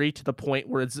cheery to the point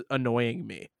where it's annoying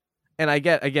me. And I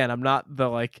get, again, I'm not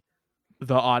the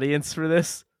audience for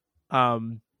this, but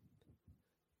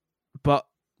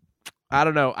I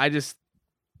don't know.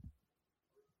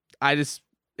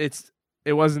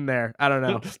 It wasn't there. I don't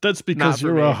know. That's because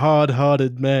you're a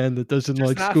hard-hearted man that doesn't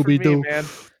like Scooby-Doo.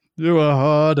 You're a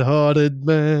hard-hearted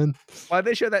man. Why'd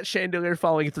they show that chandelier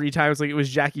falling 3 times like it was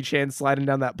Jackie Chan sliding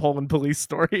down that Poland police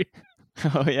story?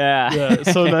 Oh, yeah. Yeah,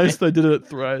 it's so nice they did it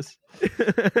thrice.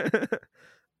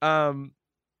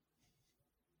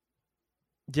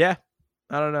 Yeah,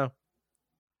 I don't know.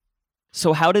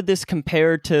 So how did this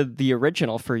compare to the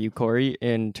original for you, Corey,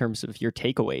 in terms of your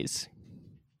takeaways?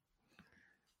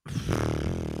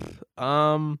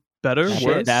 Better,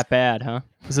 worse? That bad, huh?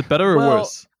 Is it better or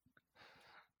worse?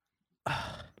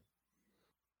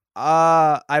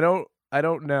 I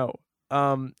don't know.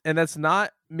 And that's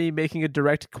not me making a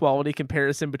direct quality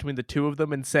comparison between the two of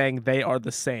them and saying they are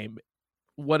the same.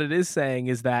 What it is saying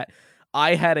is that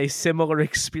I had a similar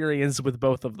experience with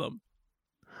both of them.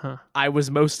 Huh. I was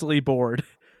mostly bored.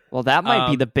 Well, that might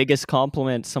be the biggest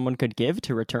compliment someone could give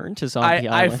to Return to Zombie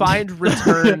Island. I find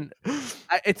Return...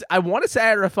 I want to say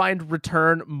I find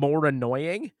Return more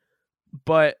annoying,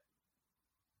 but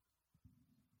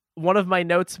one of my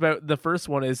notes about the first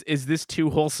one is this too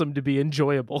wholesome to be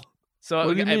enjoyable?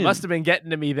 So it must have been getting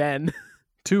to me then.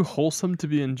 Too wholesome to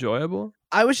be enjoyable?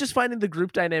 I was just finding the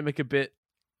group dynamic a bit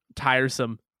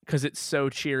tiresome because it's so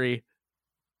cheery.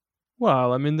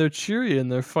 Well, I mean, they're cheery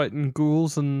and they're fighting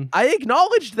ghouls and... I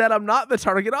acknowledged that I'm not the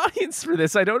target audience for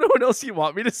this. I don't know what else you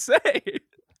want me to say.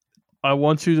 I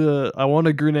want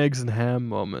a green eggs and ham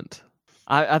moment.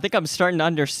 I think I'm starting to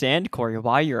understand, Corey,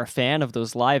 why you're a fan of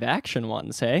those live action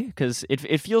ones, hey? Because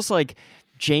it feels like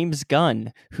James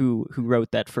Gunn, who wrote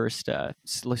that first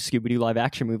Scooby-Doo live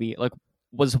action movie, like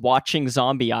was watching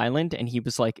Zombie Island and he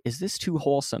was like, is this too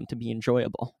wholesome to be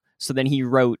enjoyable? So then he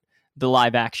wrote the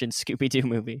live action Scooby-Doo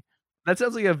movie. That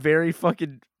sounds like a very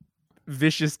fucking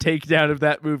vicious takedown of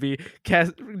that movie,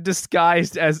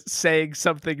 disguised as saying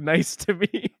something nice to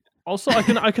me. Also, I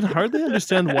can hardly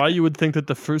understand why you would think that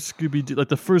the first Scooby-Doo, like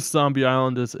the first Zombie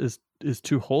Island, is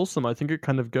too wholesome. I think it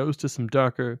kind of goes to some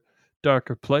darker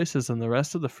places than the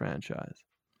rest of the franchise.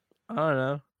 I don't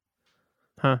know.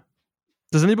 Huh?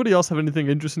 Does anybody else have anything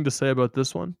interesting to say about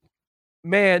this one?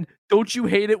 Man, don't you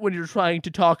hate it when you're trying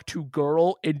to talk to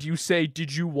girl and you say,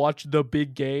 "Did you watch The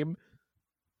Big Game?"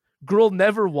 Girl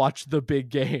never watched The Big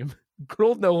Game.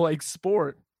 Girl no like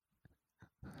sport.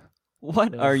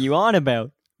 What are you on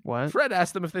about? What? Fred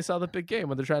asked them if they saw The Big Game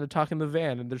when they're trying to talk in the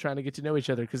van and they're trying to get to know each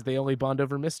other because they only bond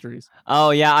over mysteries. Oh,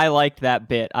 yeah, I liked that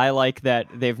bit. I like that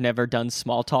they've never done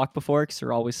small talk before because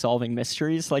they're always solving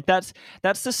mysteries. Like, that's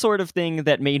the sort of thing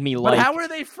that made me like... But how are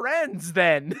they friends,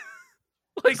 then?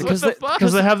 Like, what the fuck?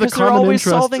 Because they have the common always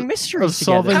interest solving mysteries of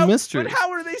solving mysteries. But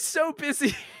how are they so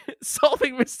busy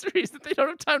solving mysteries that they don't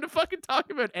have time to fucking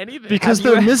talk about anything? Because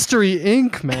they're Mystery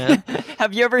Inc., man.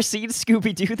 Have you ever seen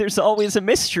Scooby-Doo? There's always a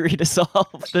mystery to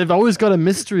solve. They've always got a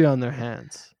mystery on their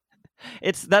hands.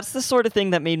 That's the sort of thing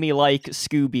that made me like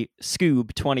Scoob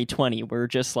 2020, where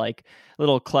just like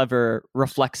little clever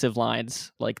reflexive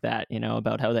lines like that, you know,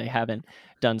 about how they haven't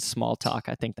done small talk.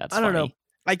 I think that's funny. I don't know.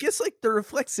 I guess like the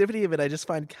reflexivity of it, I just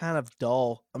find kind of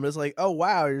dull. I'm just like, oh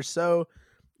wow, you're so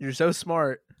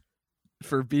smart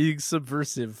for being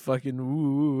subversive. Fucking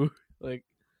woo. Like,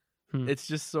 It's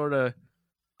just sort of,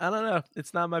 I don't know.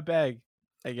 It's not my bag,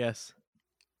 I guess.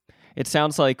 It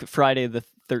sounds like Friday the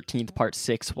 13th Part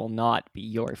 6 will not be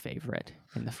your favorite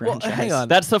in the franchise. Well, hang on.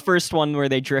 That's the first one where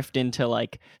they drift into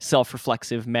like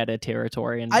self-reflexive meta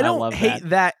territory, and I don't love hate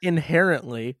that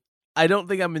inherently. I don't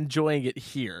think I'm enjoying it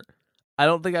here. I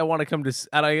don't think I want to come to...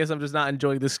 I guess I'm just not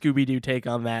enjoying the Scooby-Doo take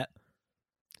on that.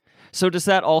 So does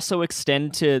that also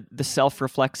extend to the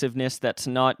self-reflexiveness that's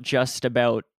not just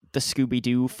about the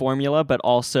Scooby-Doo formula, but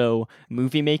also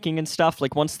movie making and stuff?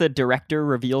 Like once the director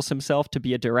reveals himself to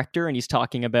be a director and he's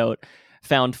talking about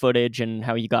found footage and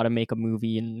how you got to make a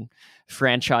movie and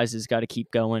franchises got to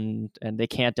keep going and they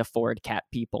can't afford cat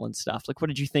people and stuff. Like, what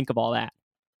did you think of all that?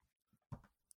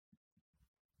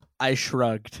 I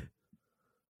shrugged.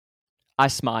 I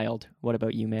smiled. What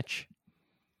about you, Mitch?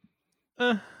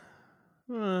 Is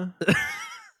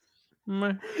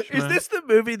this the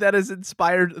movie that has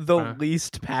inspired the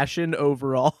least passion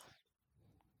overall?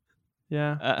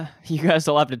 Yeah. You guys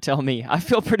will have to tell me. I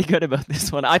feel pretty good about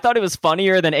this one. I thought it was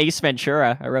funnier than Ace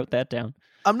Ventura. I wrote that down.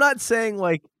 I'm not saying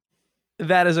like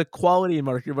that as a quality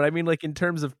marker, but I mean like in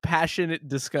terms of passionate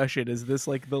discussion, is this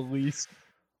like the least?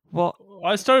 Well,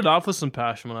 I started off with some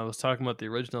passion when I was talking about the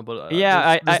original, but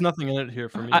yeah, there's nothing in it here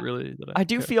for me really. That I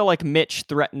do feel like Mitch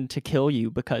threatened to kill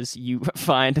you because you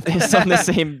find this on the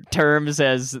same terms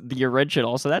as the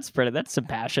original. So that's some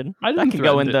passion. I That didn't can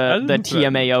go in threaten the it. I didn't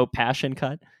threaten it. TMAO passion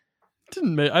cut.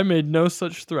 I made no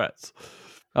such threats.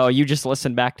 Oh, you just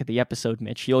listen back to the episode,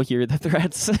 Mitch. You'll hear the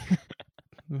threats.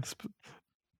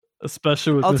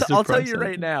 Especially with Mr. I'll tell you President.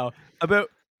 right now about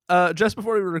just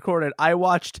before we recorded, I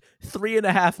watched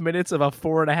 3.5 minutes of a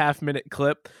 4.5 minute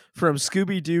clip from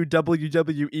Scooby-Doo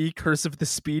WWE Curse of the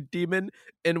Speed Demon,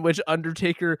 in which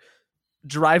Undertaker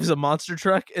drives a monster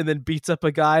truck and then beats up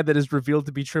a guy that is revealed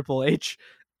to be Triple H.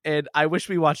 And I wish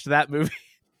we watched that movie.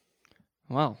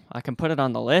 Well, I can put it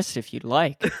on the list if you'd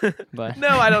like, but No,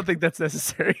 I don't think that's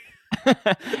necessary.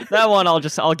 that one I'll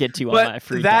get to on my But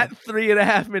free that time.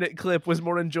 3.5 minute clip was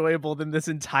more enjoyable than this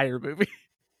entire movie.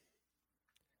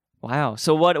 Wow.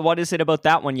 So what is it about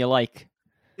that one you like?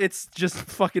 It's just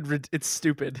fucking it's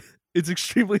stupid. It's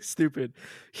extremely stupid.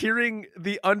 Hearing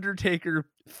the Undertaker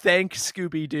thank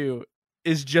Scooby-Doo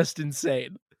is just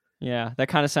insane. Yeah, that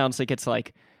kind of sounds like it's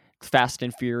like Fast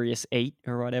and Furious 8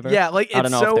 or whatever. Yeah, like I don't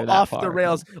it's know if so they're that off far, the but-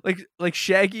 rails. Like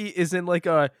Shaggy is in like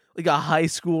a high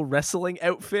school wrestling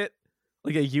outfit,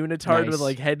 like a unitard with Nice.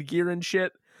 like headgear and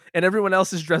shit. And everyone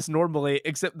else is dressed normally,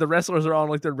 except the wrestlers are on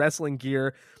like their wrestling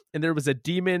gear. And there was a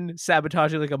demon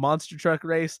sabotaging like a monster truck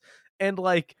race. And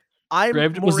like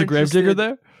Was the Gravedigger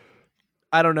there?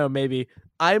 I don't know, maybe.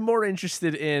 I'm more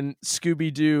interested in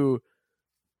Scooby-Doo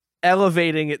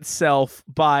elevating itself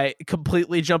by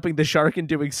completely jumping the shark and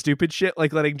doing stupid shit,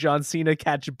 like letting John Cena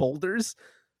catch boulders,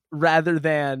 rather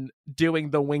than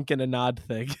doing the wink and a nod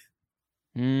thing,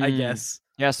 I Mm. guess.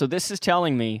 Yeah, so this is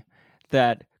telling me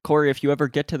that, Corey, if you ever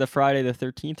get to the Friday the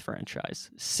 13th franchise,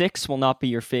 6 will not be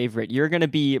your favorite. You're going to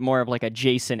be more of like a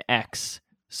Jason X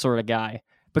sort of guy.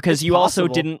 Because It's you also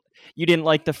possible. didn't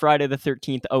like the Friday the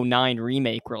 13th 09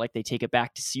 remake where like they take it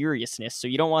back to seriousness. So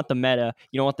you don't want the meta,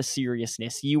 you don't want the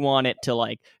seriousness. You want it to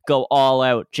like go all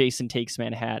out. Jason Takes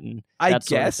Manhattan. I that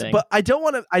sort of guess, thing. but I don't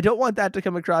want that to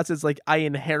come across as like I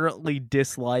inherently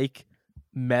dislike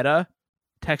meta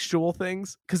textual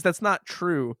things, because that's not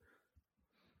true.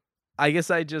 I guess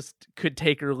I just could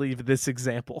take or leave this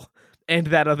example and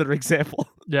that other example.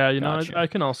 Yeah, you know, Gotcha. I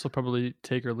can also probably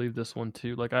take or leave this one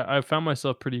too. Like I found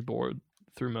myself pretty bored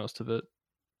through most of it,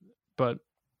 but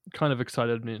kind of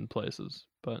excited me in places.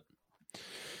 But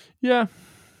yeah,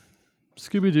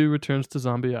 Scooby-Doo returns to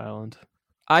Zombie Island.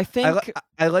 I think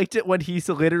I liked it when he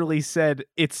literally said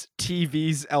it's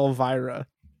TV's Elvira.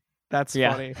 That's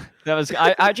Yeah. funny. that was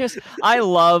I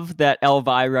love that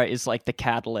Elvira is like the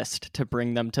catalyst to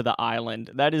bring them to the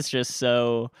island. That is just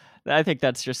so I think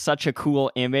that's just such a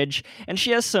cool image. And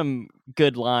she has some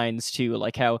good lines too,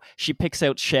 like how she picks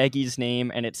out Shaggy's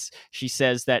name and she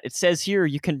says that it says here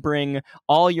you can bring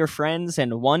all your friends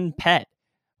and one pet.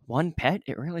 One pet?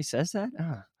 It really says that?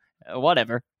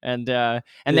 Whatever. And then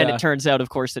Yeah. it turns out, of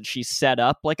course, that she's set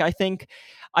up. Like I think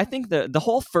the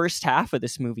whole first half of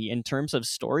this movie in terms of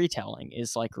storytelling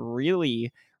is like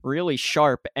really, really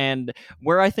sharp. And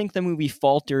where I think the movie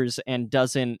falters and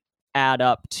doesn't add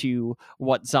up to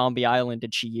what Zombie Island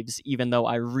achieves, even though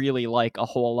I really like a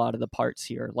whole lot of the parts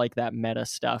here, like that meta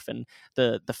stuff and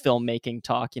the filmmaking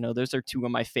talk. You know, those are two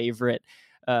of my favorite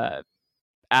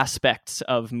aspects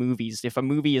of movies. If a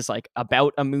movie is like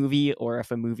about a movie, or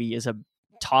if a movie is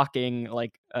talking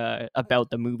like about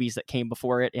the movies that came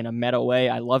before it in a meta way,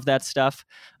 I love that stuff.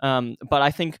 But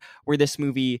I think where this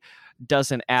movie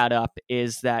doesn't add up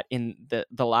is that in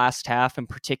the last half, and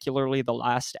particularly the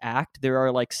last act, there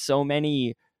are like so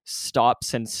many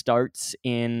stops and starts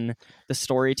in the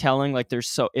storytelling. Like it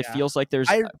Yeah. feels like there's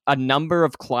I- a number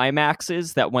of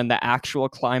climaxes that when the actual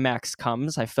climax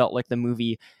comes, I felt like the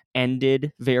movie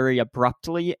ended very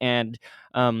abruptly. And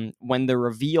when the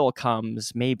reveal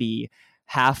comes, maybe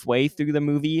halfway through the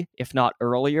movie, if not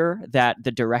earlier, that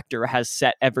the director has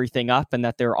set everything up and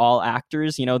that they're all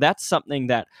actors. That's something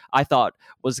that I thought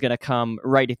was going to come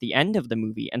right at the end of the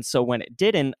movie. And so when it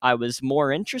didn't, I was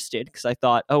more interested because I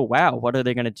thought, oh, wow, what are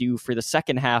they going to do for the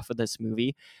second half of this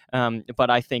movie? But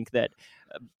I think that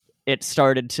it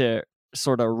started to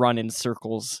sort of run in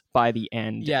circles by the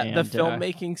end. Yeah, and, the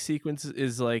filmmaking sequence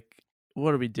is like,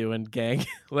 what are we doing, gang?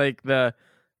 Like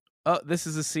this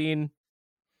is a scene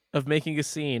of making a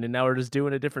scene, and now we're just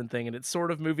doing a different thing, and it's sort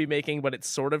of movie making, but it's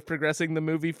sort of progressing the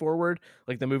movie forward,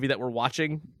 like the movie that we're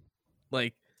watching.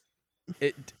 Like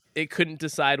it couldn't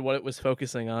decide what it was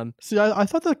focusing on. See, I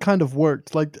thought that kind of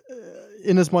worked, like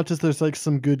in as much as there's like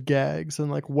some good gags,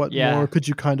 and like what more could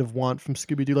you kind of want from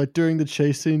Scooby-Doo? Like during the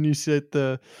chase scene, you see like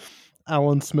the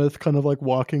Alan Smith kind of like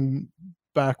walking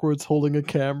backwards holding a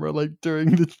camera like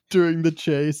during the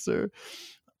chase, or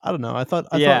I don't know. I thought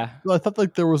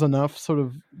like there was enough sort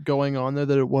of going on there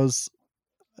that it was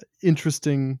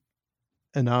interesting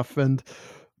enough. And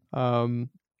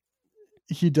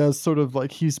he does sort of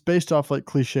like, he's based off like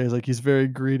cliches, like he's very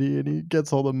greedy and he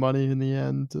gets all the money in the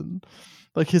end, and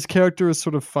like his character is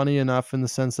sort of funny enough in the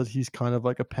sense that he's kind of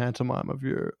like a pantomime of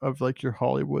your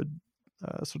Hollywood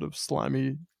sort of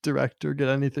slimy director, get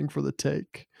anything for the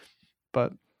take.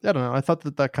 But I don't know, I thought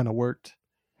that kind of worked.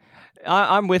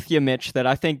 I'm with you, Mitch, that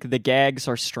I think the gags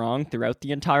are strong throughout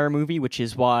the entire movie, which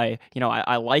is why,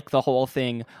 I like the whole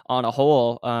thing on a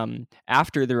whole.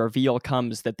 After the reveal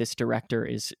comes that this director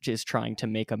is trying to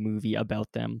make a movie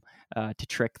about them, to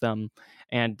trick them.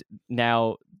 And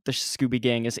now the Scooby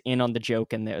Gang is in on the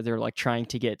joke, and they're like trying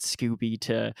to get Scooby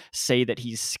to say that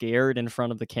he's scared in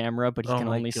front of the camera, but he can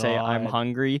only say, "I'm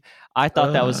hungry." I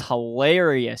thought that was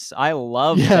hilarious. I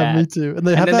love that. Yeah, me too. And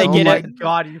they have that. Oh my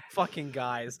god, you fucking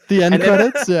guys! The end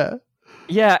credits, yeah.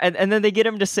 Yeah, and then they get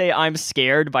him to say "I'm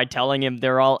scared" by telling him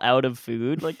they're all out of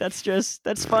food. Like that's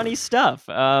funny stuff.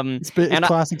 It's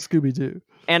classic Scooby-Doo.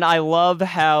 And I love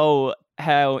how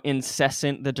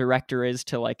incessant the director is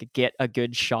to like get a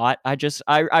good shot.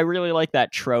 I really like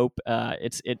that trope.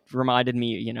 It reminded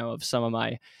me, of some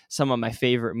of my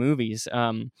favorite movies.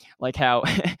 Like how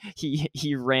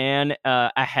he ran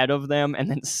ahead of them and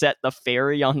then set the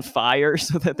ferry on fire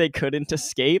so that they couldn't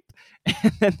escape,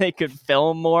 and then they could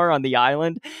film more on the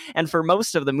island. And for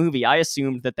most of the movie, I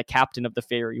assumed that the captain of the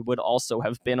ferry would also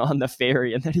have been on the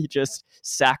ferry, and that he just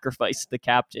sacrificed the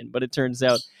captain. But it turns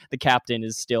out the captain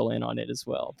is still in on it as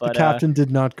well. But the captain did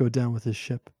not go down with his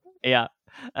ship. Yeah.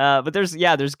 But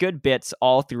there's good bits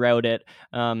all throughout it.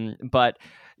 But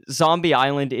Zombie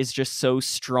Island is just so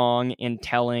strong in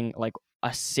telling like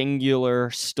a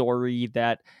singular story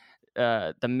that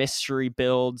the mystery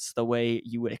builds the way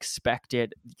you would expect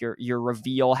it. Your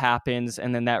reveal happens,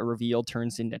 and then that reveal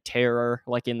turns into terror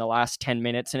like in the last 10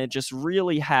 minutes, and it just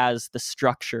really has the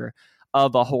structure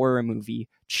of a horror movie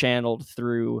channeled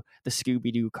through the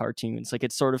Scooby-Doo cartoons. Like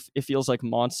it feels like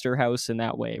Monster House in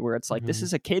that way, where it's like, this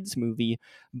is a kid's movie,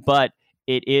 but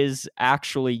it is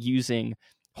actually using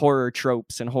horror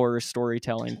tropes and horror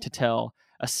storytelling to tell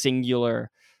a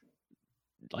singular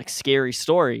like scary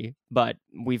story, but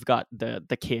we've got the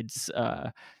kids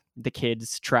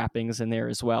trappings in there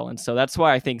as well. And so that's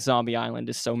why I think Zombie Island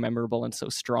is so memorable and so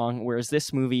strong, whereas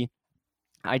this movie,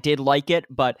 I did like it,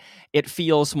 but it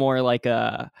feels more like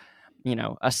a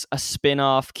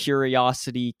spin-off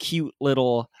curiosity, cute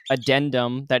little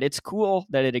addendum that it's cool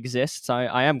that it exists.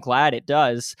 I am glad it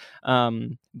does.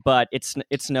 But it's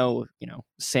no,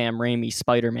 Sam Raimi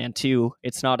Spider-Man 2.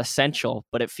 It's not essential,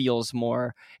 but it feels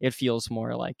more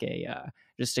like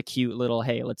just a cute little,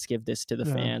 hey, let's give this to the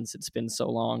fans. It's been so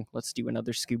long. Let's do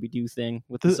another Scooby-Doo thing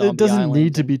with the Zombie It doesn't Island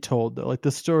need to be told, though. Like, the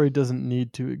story doesn't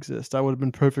need to exist. I would have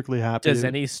been perfectly happy. Does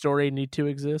any story need to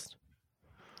exist?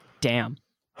 Damn.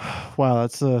 Wow,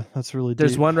 that's really deep.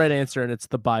 There's one right answer, and it's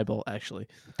the Bible, actually.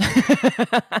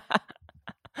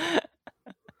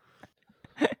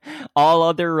 All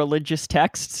other religious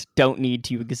texts don't need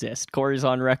to exist. Corey's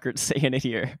on record saying it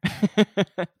here.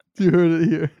 You heard it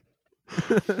here.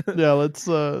 Yeah, let's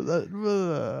where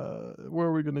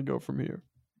are we gonna go from here?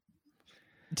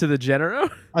 To the Genero?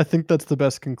 I think that's the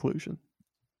best conclusion.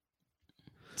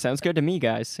 Sounds good to me,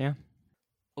 guys. Yeah.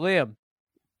 Liam,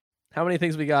 how many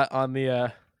things we got on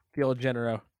the old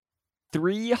Genero?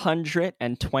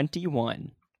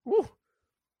 321. Woo.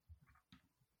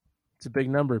 It's a big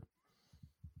number.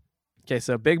 Okay,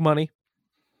 so big money,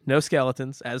 no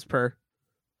skeletons, as per.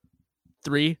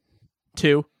 3,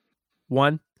 2,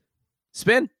 1,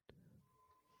 spin.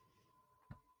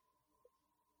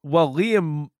 Well,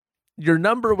 Liam, your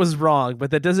number was wrong, but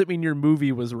that doesn't mean your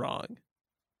movie was wrong.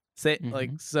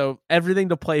 So everything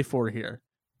to play for here,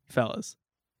 fellas.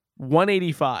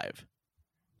 185.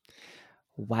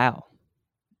 Wow.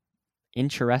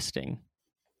 Interesting.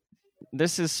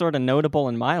 This is sort of notable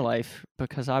in my life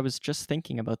because I was just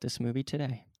thinking about this movie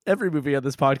today. Every movie on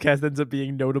this podcast ends up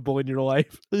being notable in your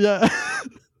life. Yeah.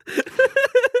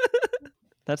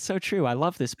 That's so true. I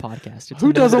love this podcast. It's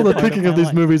Who a does all the notable part picking of my these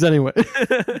life. movies anyway?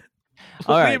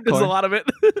 All right, Liam does a Corey. lot of it.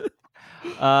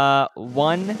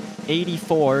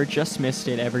 184, just missed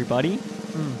it, everybody.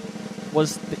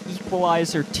 Was The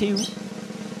Equalizer 2.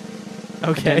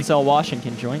 Okay. Denzel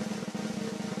Washington joint.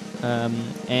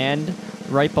 And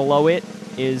right below it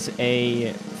is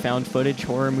a found footage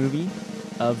horror movie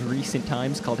of recent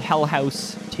times called Hell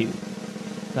House 2.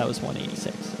 That was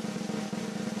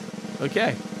 186.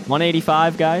 Okay.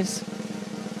 185, guys.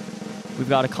 We've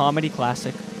got a comedy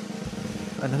classic.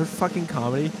 Another fucking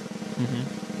comedy.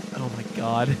 Mm-hmm. Oh my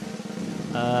god.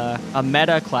 A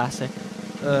meta classic,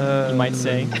 you might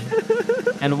say.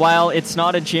 And while it's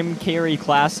not a Jim Carrey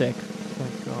classic,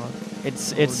 Thank god.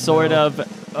 it's sort of in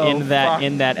fuck.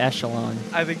 that echelon.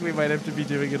 I think we might have to be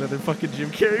doing another fucking Jim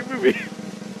Carrey movie.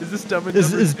 Is this Dumb and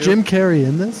Is Dumber 2? Jim Carrey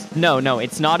in this? No,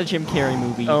 it's not a Jim Carrey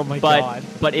movie. Oh my but, God.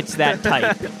 But it's that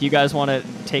type. Do you guys want to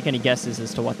take any guesses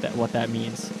as to what that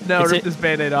means? No, It's rip a- this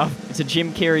Band-Aid off. It's a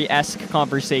Jim Carrey-esque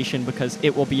conversation because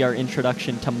it will be our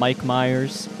introduction to Mike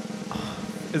Myers.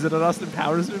 Is it an Austin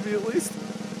Powers movie at least?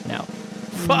 Now,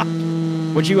 Fuck.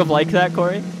 would you have liked that,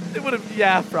 Corey? It would have.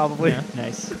 Yeah, probably. Yeah,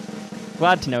 nice.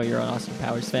 Glad to know you're an Austin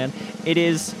Powers fan. It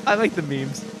is I like the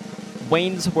memes.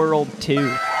 Wayne's World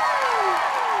 2.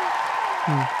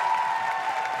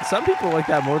 Some people like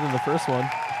that more than the first one.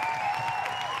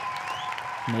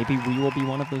 Maybe we will be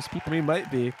one of those I people. mean,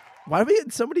 might be. Why are we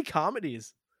getting so many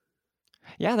comedies?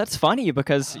 Yeah, that's funny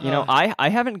because I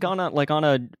haven't gone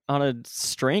on a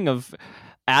string of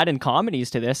adding comedies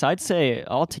to this. I'd say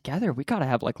altogether we gotta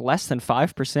have like less than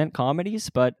 5% comedies,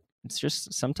 but it's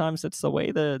just sometimes that's the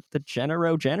way the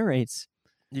genero generates.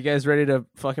 You guys ready to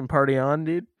fucking party on,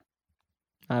 dude?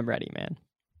 I'm ready, man.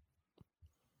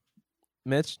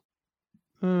 Mitch?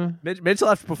 Uh, Mitch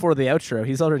left before the outro.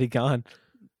 He's already gone.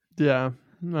 yeah.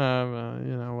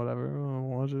 Whatever.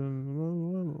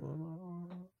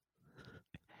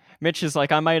 Mitch is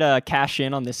like, I might cash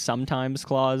in on this sometimes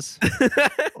clause.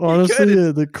 Honestly,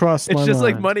 Good. it crossed my It's mind. just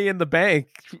like Money in the Bank.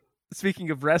 Speaking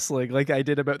of wrestling, like I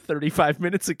did about 35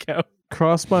 minutes ago.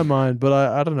 Crossed my mind, but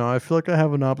I don't know. I feel like I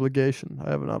have an obligation. I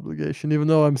have an obligation, even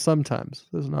though there's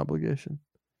an obligation.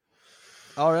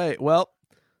 All right. Well,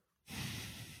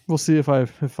 We'll see if I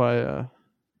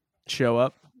show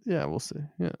up. yeah, we'll see.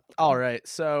 Yeah. All right.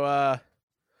 So,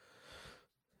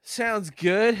 sounds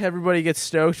good. Everybody gets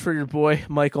stoked for your boy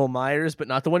Michael Myers, but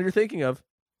not the one you're thinking of.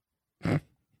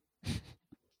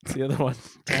 It's the other one.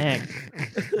 Dang.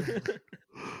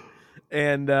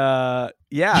 And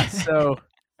yeah, so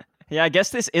Yeah, I guess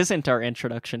this isn't our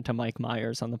introduction to Mike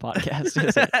Myers on the podcast,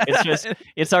 is it?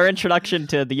 It's our introduction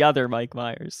to the other Mike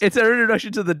Myers. it's our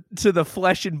introduction to the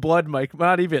flesh and blood Mike.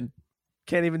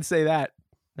 Can't even say that.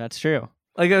 That's true.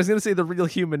 Like I was gonna say the real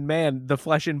human man, the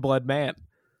flesh and blood man.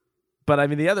 But I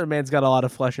mean the other man's got a lot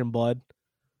of flesh and blood.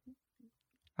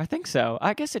 I think so.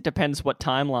 I guess it depends what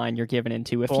timeline you're given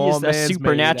into. If he Oh, is a man's made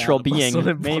supernatural out of muscle being,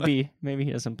 and blood. maybe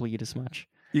he doesn't bleed as much.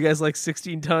 You guys like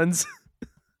 16 tons?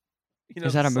 You know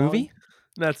Is that the a song? movie?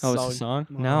 That's Oh, the it's a song.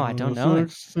 song? No, I don't know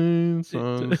it. 16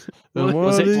 sons,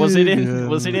 Was and Was what it he in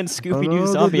did. Scooby-Doo Another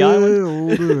Zombie day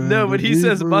Island? older No, and but he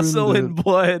says deeper muscle in and debt.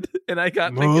 blood, and I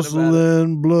got thinking Muscle about it.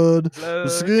 and blood,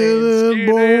 Blood skin and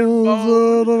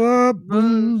bones that I've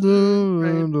been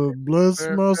doing to bless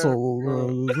my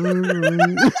soul.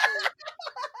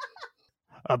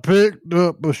 I picked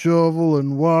up a shovel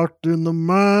and walked in the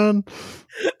mine.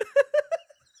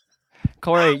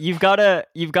 Corey, you've got to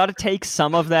take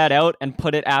some of that out and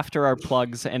put it after our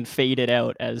plugs and fade it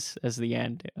out as the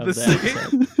end of The the singing?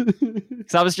 episode.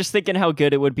 Because I was just thinking how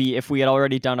good it would be if we had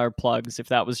already done our plugs, if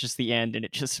that was just the end and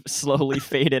it just slowly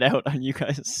faded out on you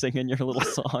guys singing your little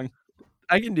song.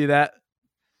 I can do that.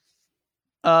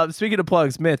 Speaking of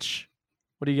plugs, Mitch,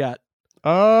 what do you got?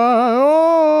 I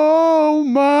owe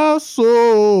my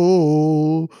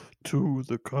soul to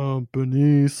the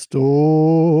company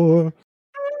store.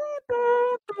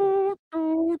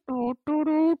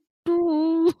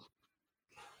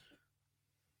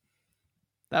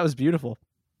 That was beautiful.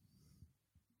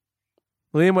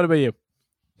 Liam, what about you?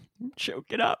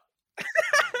 Choke it up.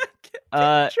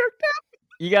 Choked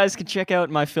You guys can check out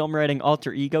my film writing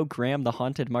alter ego, Graham the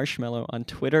Haunted Marshmallow, on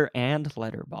Twitter and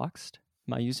Letterboxd.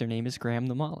 My username is Graham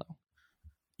the Mallow.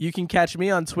 You can catch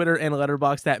me on Twitter and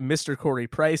Letterboxd at Mr. Corey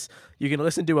Price. You can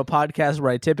listen to a podcast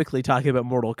where I typically talk about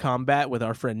Mortal Kombat with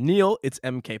our friend Neil. It's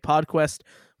MK Podquest.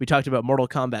 We talked about Mortal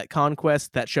Kombat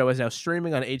Conquest. That show is now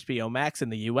streaming on HBO Max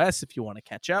in the US if you want to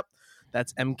catch up.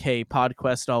 That's MK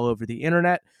Podquest all over the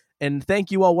internet. And thank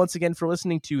you all once again for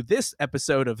listening to this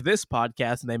episode of this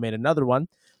podcast, and They Made Another One.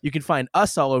 You can find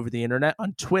us all over the internet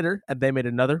on Twitter at They Made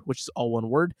Another, which is all one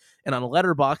word, and on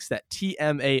Letterboxd at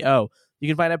TMAO. You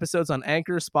can find episodes on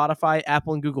Anchor, Spotify,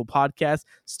 Apple and Google Podcasts,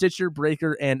 Stitcher,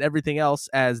 Breaker, and everything else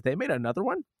as They Made Another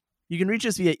One. You can reach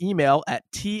us via email at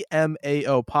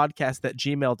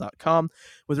tmaopodcast@gmail.com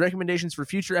with recommendations for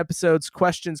future episodes,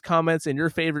 questions, comments, and your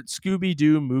favorite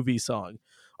Scooby-Doo movie song.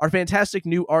 Our fantastic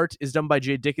new art is done by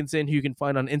Jade Dickinson, who you can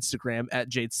find on Instagram at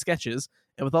Jade Sketches.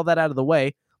 And with all that out of the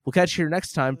way, we'll catch you here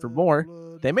next time for more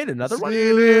They Made Another One.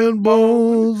 Alien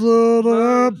bones that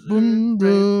happened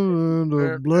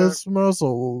to bless my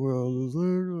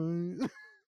soul.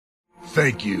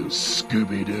 Thank you,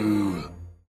 Scooby-Doo.